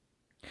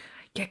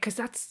 Yeah, because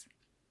that's...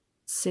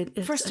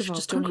 First of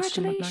all,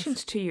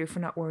 congratulations to you for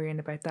not worrying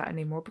about that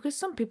anymore, because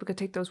some people could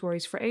take those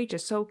worries for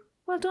ages. So,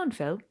 well done,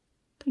 Phil.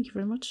 Thank you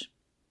very much.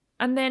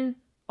 And then,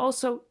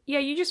 also, yeah,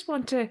 you just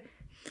want to...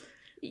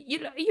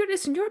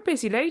 Listen, you're a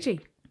busy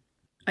lady.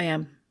 I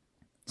am.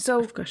 So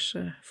I've got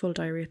a full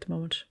diary at the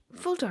moment.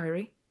 Full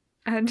diary?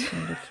 And...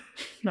 Kind of.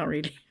 Not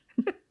really.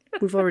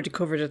 We've already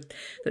covered it,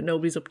 that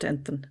nobody's up to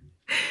anything.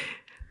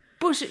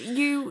 But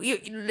you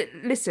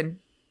listen,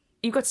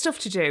 you've got stuff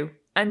to do.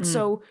 And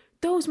so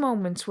those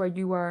moments where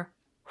you are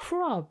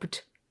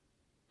robbed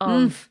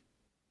of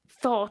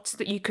thoughts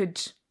that you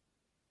could...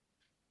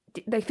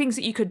 like things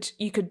that you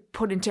could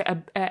put into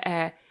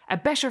a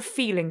better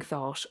feeling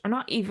thought, or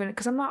not even,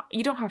 because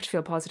you don't have to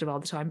feel positive all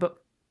the time, but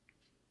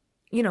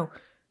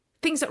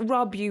things that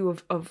rob you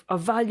of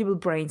valuable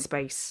brain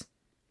space.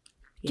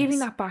 Yes. Giving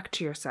that back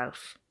to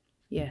yourself,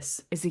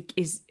 yes, is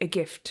a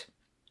gift.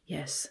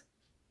 Yes.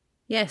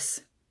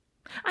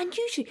 And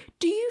usually,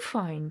 do you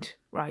find,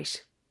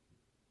 right?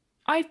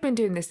 I've been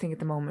doing this thing at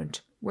the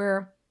moment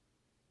where,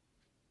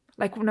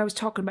 like when I was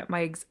talking about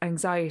my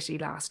anxiety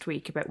last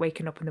week about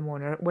waking up in the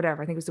morning or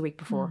whatever, I think it was the week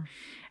before,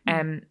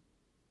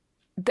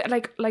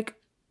 like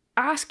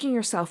asking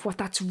yourself what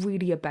that's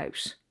really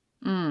about.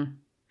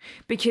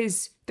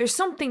 Because there's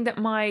something that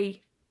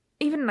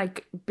even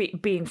like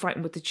being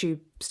frightened with the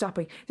tube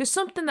stopping, there's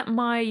something that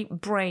my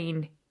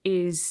brain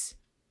is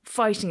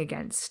fighting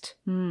against,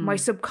 my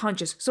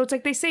subconscious. So it's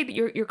like they say that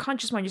your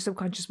conscious mind, your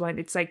subconscious mind,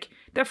 it's like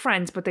they're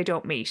friends but they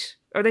don't meet,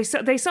 or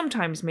they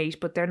sometimes meet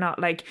but they're not.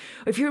 Like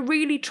if you're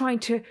really trying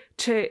to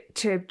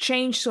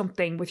change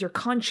something with your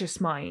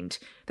conscious mind,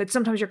 that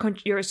sometimes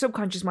your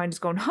subconscious mind is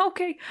going,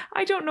 okay,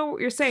 I don't know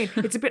what you're saying.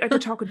 It's a bit like you're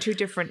talking two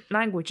different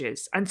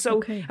languages. And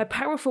so a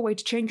powerful way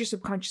to change your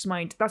subconscious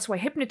mind, that's why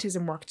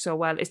hypnotism worked so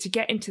well, is to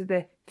get into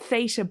the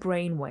theta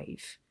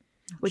brainwave,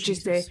 which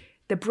is the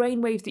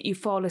brainwave that you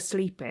fall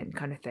asleep in,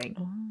 kind of thing.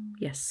 Oh,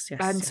 yes.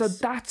 And so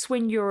that's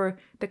when you're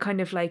the kind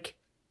of like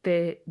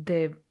the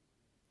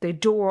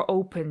door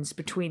opens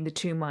between the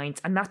two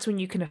minds, and that's when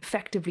you can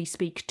effectively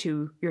speak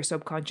to your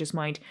subconscious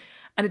mind.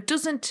 And it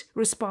doesn't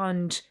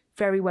respond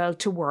very well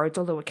to words,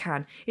 although it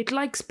can. It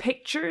likes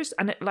pictures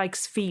and it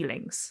likes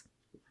feelings.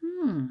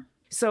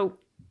 So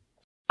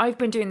I've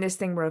been doing this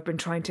thing where I've been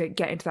trying to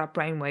get into that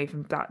brainwave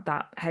and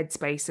that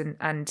headspace,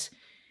 and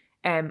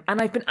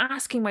I've been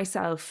asking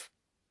myself,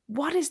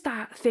 what is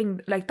that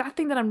thing, like that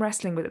thing that I'm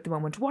wrestling with at the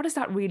moment? What is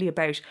that really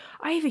about?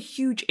 I have a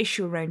huge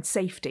issue around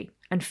safety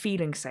and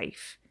feeling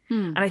safe.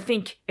 And I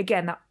think,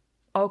 again, that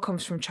all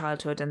comes from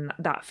childhood and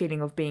that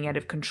feeling of being out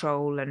of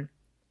control and,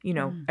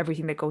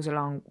 everything that goes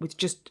along with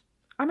just...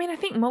 I mean, I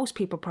think most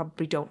people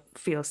probably don't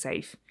feel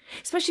safe,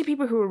 especially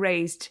people who were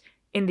raised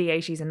in the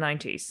 80s and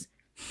 90s.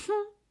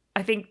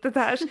 I think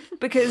that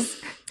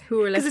because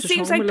it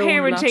seems like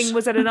parenting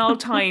was at an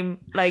all-time,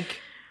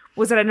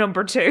 was at a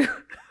number 2.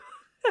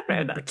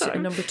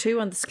 Number 2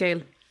 on the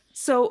scale.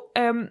 So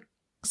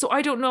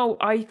I don't know.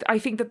 I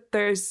think that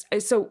there's...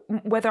 So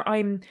whether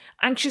I'm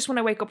anxious when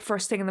I wake up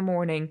first thing in the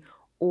morning,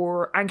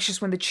 or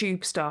anxious when the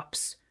tube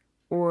stops,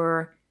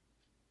 or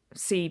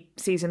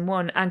season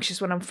 1,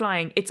 anxious when I'm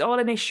flying, it's all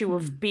an issue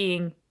of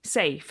being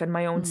safe and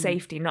my own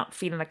safety, not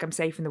feeling like I'm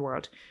safe in the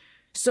world.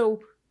 So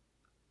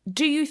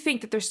do you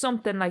think that there's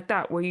something like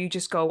that where you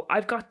just go,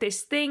 I've got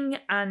this thing,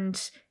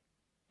 and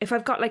if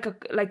I've got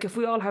if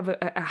we all have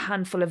a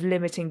handful of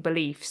limiting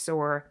beliefs,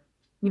 or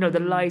the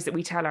lies that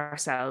we tell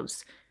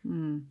ourselves,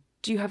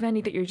 do you have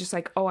any that you're just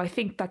like, oh, I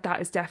think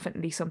that is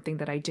definitely something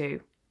that I do?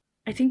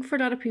 I think for a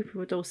lot of people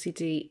with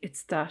OCD,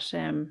 it's that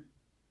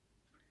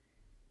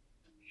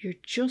you're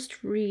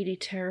just really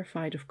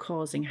terrified of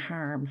causing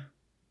harm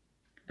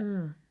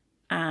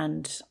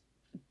and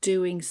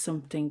doing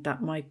something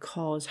that might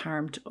cause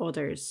harm to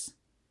others.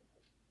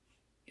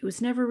 It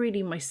was never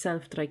really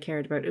myself that I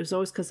cared about. It was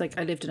always because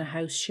I lived in a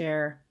house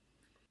share,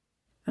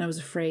 and I was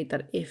afraid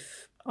that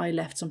if I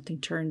left something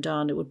turned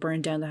on, it would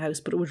burn down the house,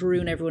 but it would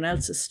ruin everyone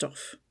else's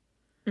stuff.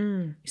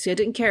 You see, I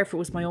didn't care if it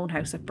was my own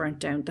house that burnt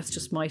down. That's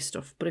just my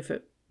stuff. But if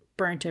it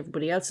burnt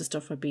everybody else's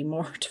stuff, I'd be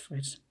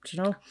mortified. Do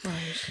you know?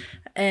 Right.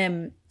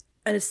 And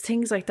it's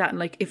things like that. And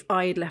like if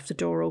I had left the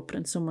door open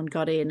and someone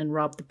got in and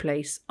robbed the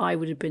place, I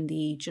would have been the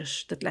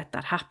aegis that let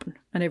that happen,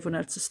 and everyone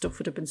else's stuff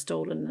would have been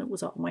stolen, and it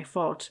was all my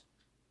fault.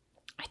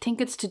 I think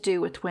it's to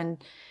do with when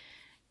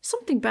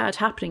something bad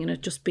happening and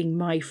it just being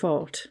my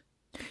fault.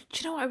 Do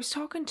you know, I was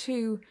talking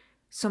to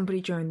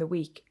somebody during the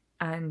week,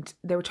 and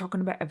they were talking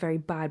about a very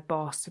bad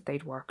boss that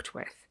they'd worked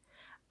with.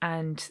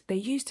 And they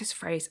used this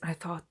phrase, and I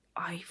thought,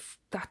 I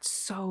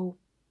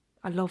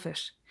love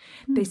it.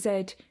 They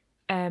said,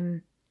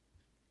 I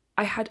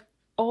had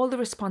all the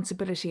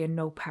responsibility and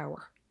no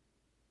power.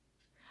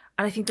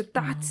 And I think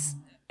that's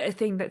a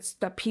thing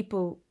that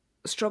people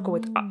struggle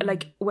with,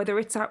 like whether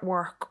it's at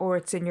work or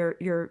it's in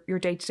your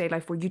day-to-day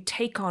life, where you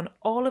take on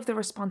all of the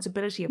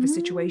responsibility of a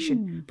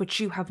situation, but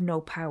you have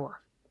no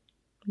power.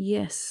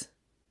 Yes.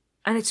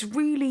 And it's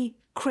really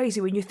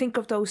crazy when you think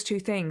of those two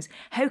things.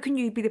 How can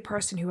you be the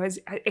person who has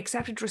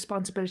accepted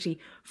responsibility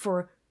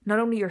for not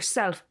only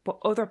yourself but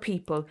other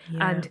people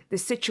and the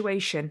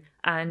situation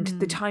and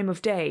the time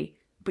of day,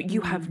 but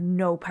you have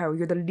no power?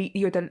 You're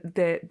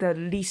the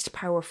least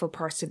powerful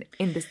person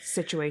in this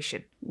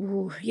situation.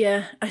 Ooh,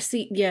 yeah, I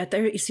see. Yeah,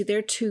 there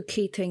are two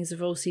key things of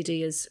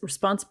OCD is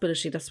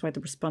responsibility. That's why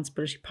the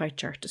responsibility pie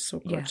chart is so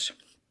good. Yeah.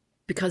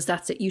 Because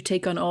that's it. You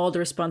take on all the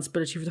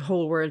responsibility for the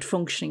whole world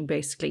functioning,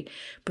 basically.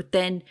 But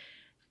then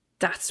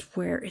that's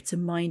where it's a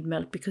mind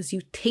melt, because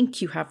you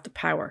think you have the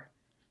power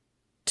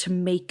to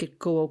make it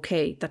go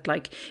okay. That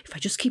like, if I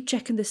just keep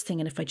checking this thing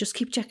and if I just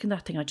keep checking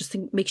that thing, I just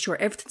think make sure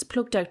everything's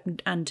plugged out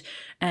and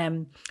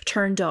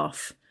turned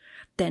off,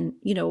 then,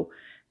 you know,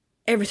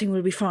 everything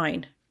will be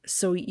fine.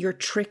 So you're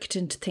tricked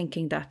into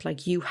thinking that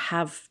like you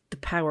have the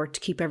power to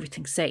keep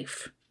everything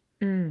safe.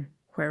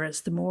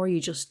 Whereas the more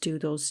you just do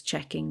those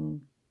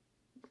checking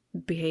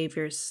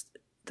behaviors,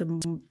 the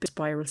more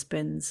spiral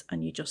spins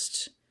and you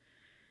just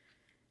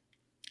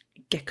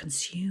get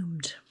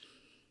consumed.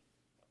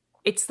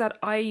 It's that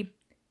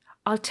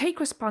I'll take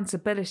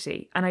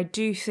responsibility, and I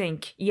do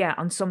think, yeah,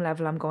 on some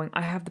level I'm going,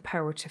 I have the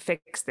power to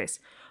fix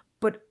this,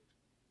 but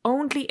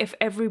only if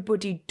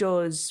everybody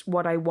does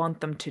what I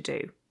want them to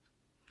do.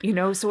 You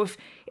know, so if,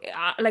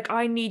 like,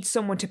 I need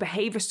someone to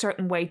behave a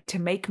certain way to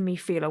make me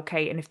feel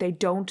okay, and if they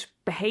don't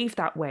behave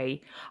that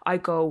way, I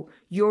go,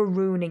 you're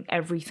ruining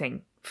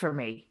everything for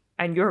me.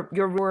 And so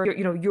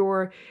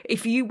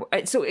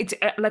it's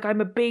like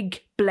I'm a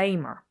big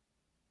blamer.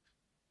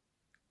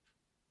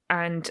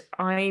 And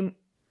I'm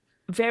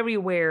very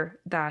aware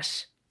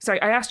that,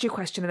 sorry, I asked you a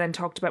question and then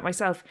talked about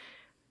myself.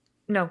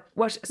 No,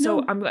 what? So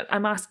no.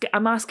 I'm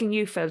asking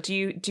you, Phil,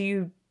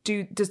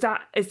 is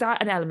that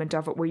an element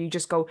of it where you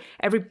just go,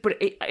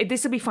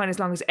 this will be fine as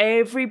long as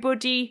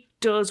everybody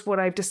does what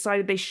I've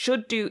decided they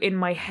should do in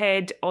my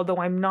head, although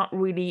I'm not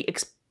really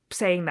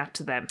saying that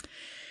to them?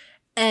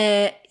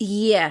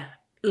 Yeah,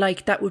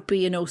 like that would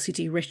be an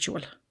OCD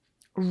ritual.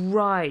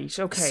 Right,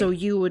 okay. So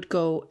you would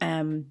go,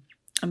 I'm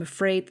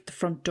afraid that the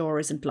front door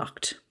isn't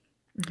locked.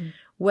 Mm-hmm.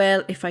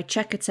 Well, if I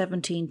check it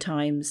 17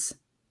 times,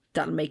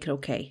 that'll make it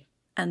okay.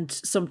 And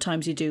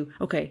sometimes you do,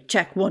 okay,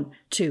 check 1,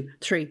 2,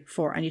 3,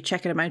 4, and you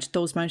check it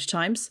those amount of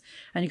times,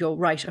 and you go,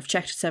 right, I've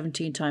checked it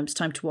 17 times,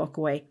 time to walk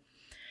away.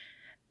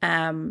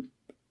 And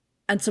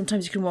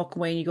sometimes you can walk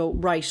away and you go,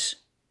 right,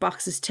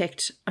 box is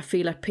ticked, I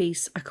feel at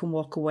peace, I can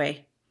walk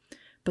away.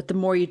 But the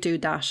more you do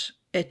that,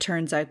 it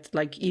turns out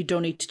like you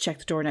don't need to check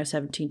the door now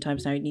 17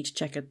 times, now you need to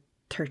check it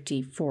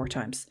 34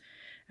 times.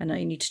 And now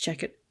you need to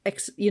check it,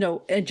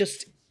 and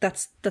just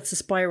that's the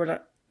spiral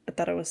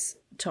that I was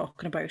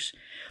talking about.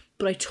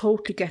 But I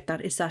totally get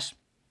that, is that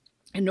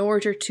in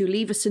order to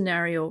leave a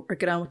scenario or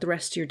get on with the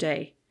rest of your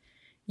day,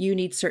 you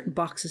need certain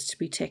boxes to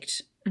be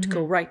ticked to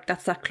go, right,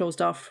 that's that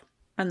closed off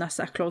and that's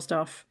that closed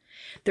off.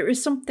 There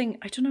is something,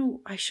 I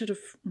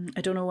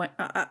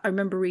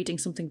remember reading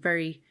something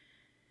very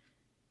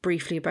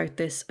briefly about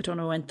this. I don't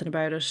know anything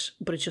about it,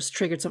 but it just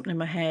triggered something in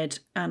my head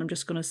and I'm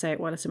just going to say it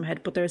while it's in my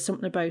head. But there's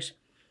something about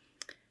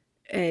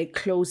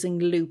closing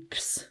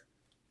loops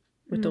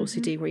with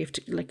OCD where you have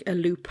to, like, a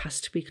loop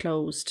has to be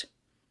closed.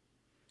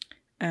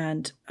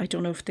 And I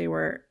don't know if they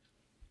were,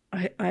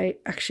 I'm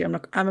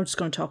just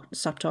going to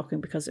stop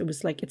talking because it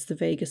was like, it's the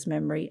vaguest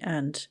memory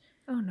and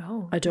oh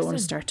no, I don't want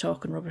to start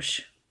talking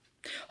rubbish.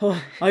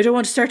 Oh, I don't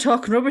want to start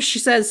talking rubbish, she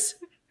says.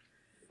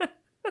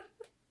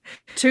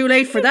 Too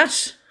late for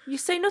that. You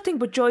say nothing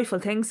but joyful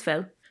things,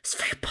 Phil. It's a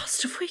very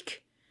positive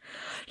week.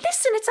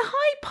 Listen, it's a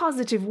high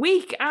positive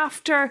week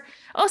after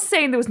us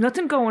saying there was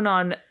nothing going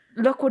on.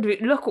 Look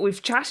what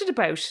we've chatted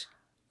about.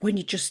 When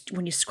you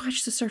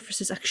scratch the surface,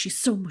 there's actually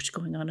so much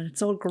going on and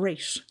it's all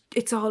great.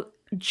 It's all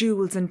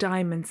jewels and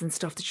diamonds and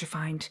stuff that you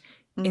find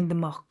in the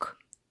muck.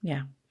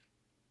 Yeah.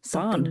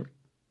 Something. Bon.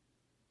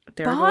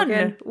 There Bon.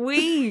 Again.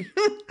 Oui.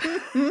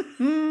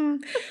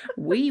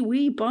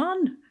 Oui,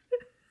 Bon.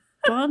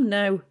 Bon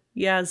now.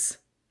 Yes.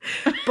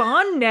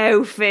 Bon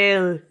now,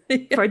 Phil.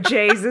 For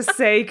Jesus'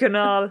 sake and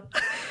all.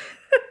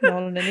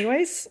 Nolan,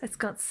 anyways. It's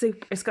got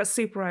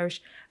super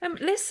Irish.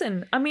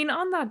 Listen, I mean,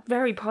 on that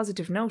very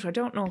positive note, I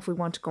don't know if we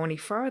want to go any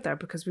further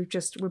because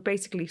we're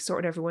basically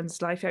sorted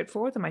everyone's life out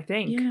for them, I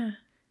think. Yeah.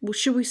 Well,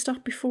 should we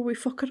stop before we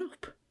fuck it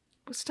up?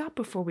 We'll stop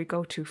before we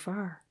go too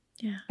far.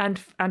 Yeah. And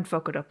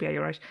fuck it up, yeah,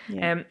 you're right.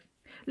 Yeah.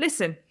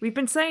 Listen, we've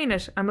been saying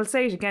it, and we'll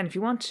say it again. If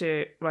you want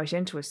to write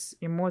into us,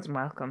 you're more than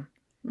welcome.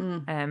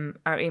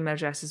 Our email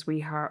address is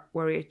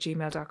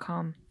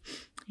weheartworry@gmail.com.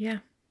 Yeah.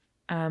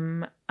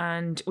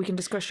 and we can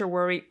discuss your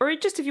worry, or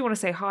just if you want to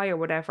say hi or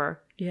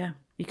whatever. Yeah.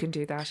 You can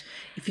do that.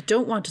 If you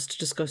don't want us to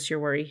discuss your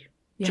worry,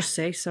 just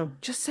say so.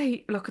 Just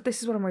say, look,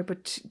 this is what I'm worried,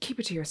 but keep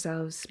it to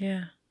yourselves.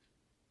 Yeah.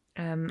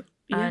 And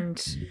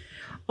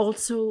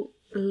also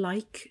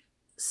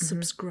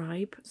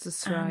subscribe,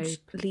 and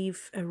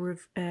leave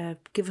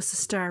give us a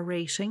star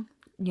rating.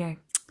 Yeah.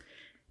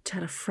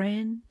 Tell a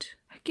friend.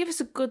 Give us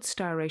a good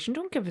star rating.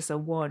 Don't give us a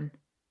 1.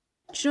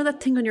 Do you know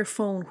that thing on your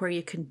phone where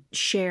you can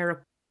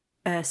share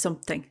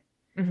something?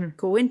 Mm-hmm.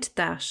 Go into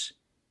that,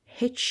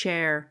 hit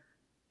share,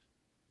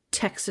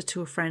 text it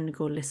to a friend and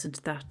go listen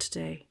to that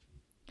today.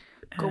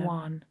 Go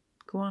on.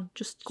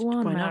 Just go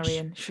on, why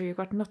Marion. Not? Sure, you've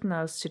got nothing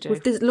else to do.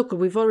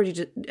 We've already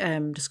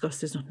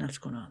discussed there's nothing else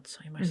going on, so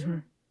you might as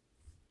well.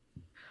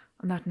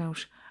 On that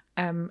note,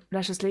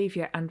 let us leave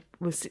you, and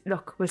we'll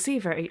see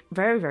you very,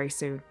 very, very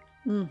soon.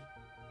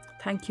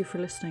 Thank you for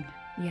listening.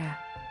 Yeah,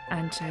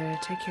 and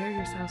take care of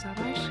yourselves, all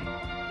right?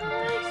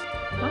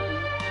 Bye.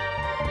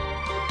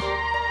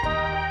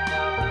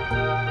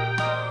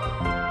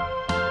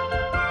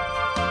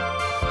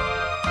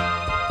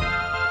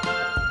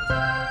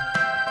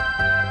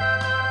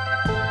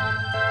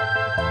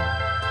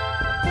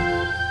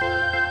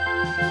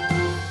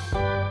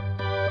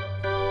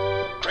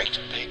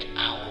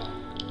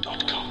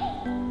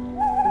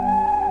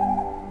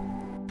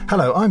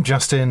 Hello, I'm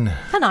Justin.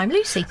 And I'm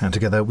Lucy. And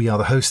together we are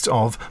the hosts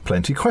of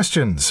Plenty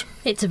Questions.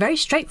 It's a very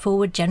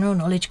straightforward general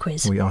knowledge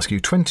quiz. We ask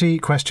you 20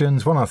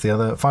 questions, one after the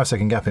other,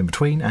 5-second gap in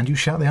between, and you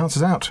shout the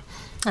answers out.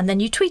 And then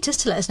you tweet us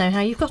to let us know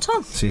how you've got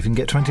on. See if you can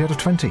get 20 out of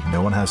 20.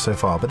 No one has so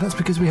far, but that's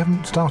because we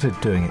haven't started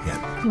doing it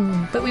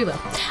yet. But we will.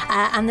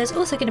 And there's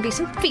also going to be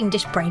some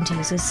fiendish brain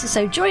teasers,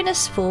 so join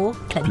us for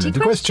Plenty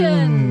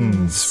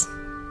Questions.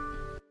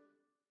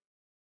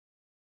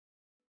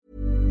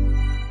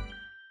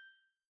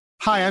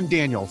 Hi, I'm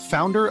Daniel,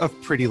 founder of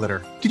Pretty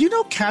Litter. Did you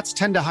know cats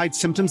tend to hide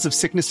symptoms of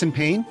sickness and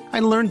pain? I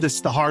learned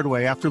this the hard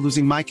way after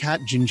losing my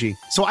cat, Gingy.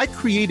 So I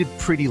created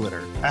Pretty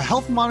Litter, a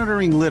health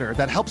monitoring litter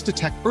that helps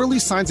detect early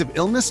signs of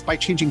illness by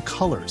changing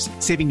colors,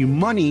 saving you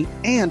money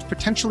and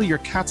potentially your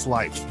cat's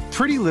life.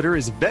 Pretty Litter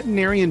is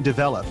veterinarian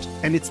developed,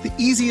 and it's the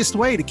easiest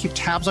way to keep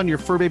tabs on your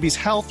fur baby's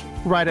health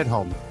right at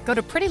home. Go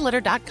to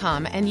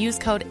prettylitter.com and use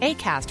code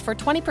ACAST for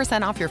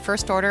 20% off your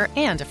first order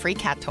and a free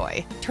cat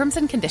toy. Terms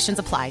and conditions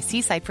apply.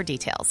 See site for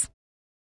details.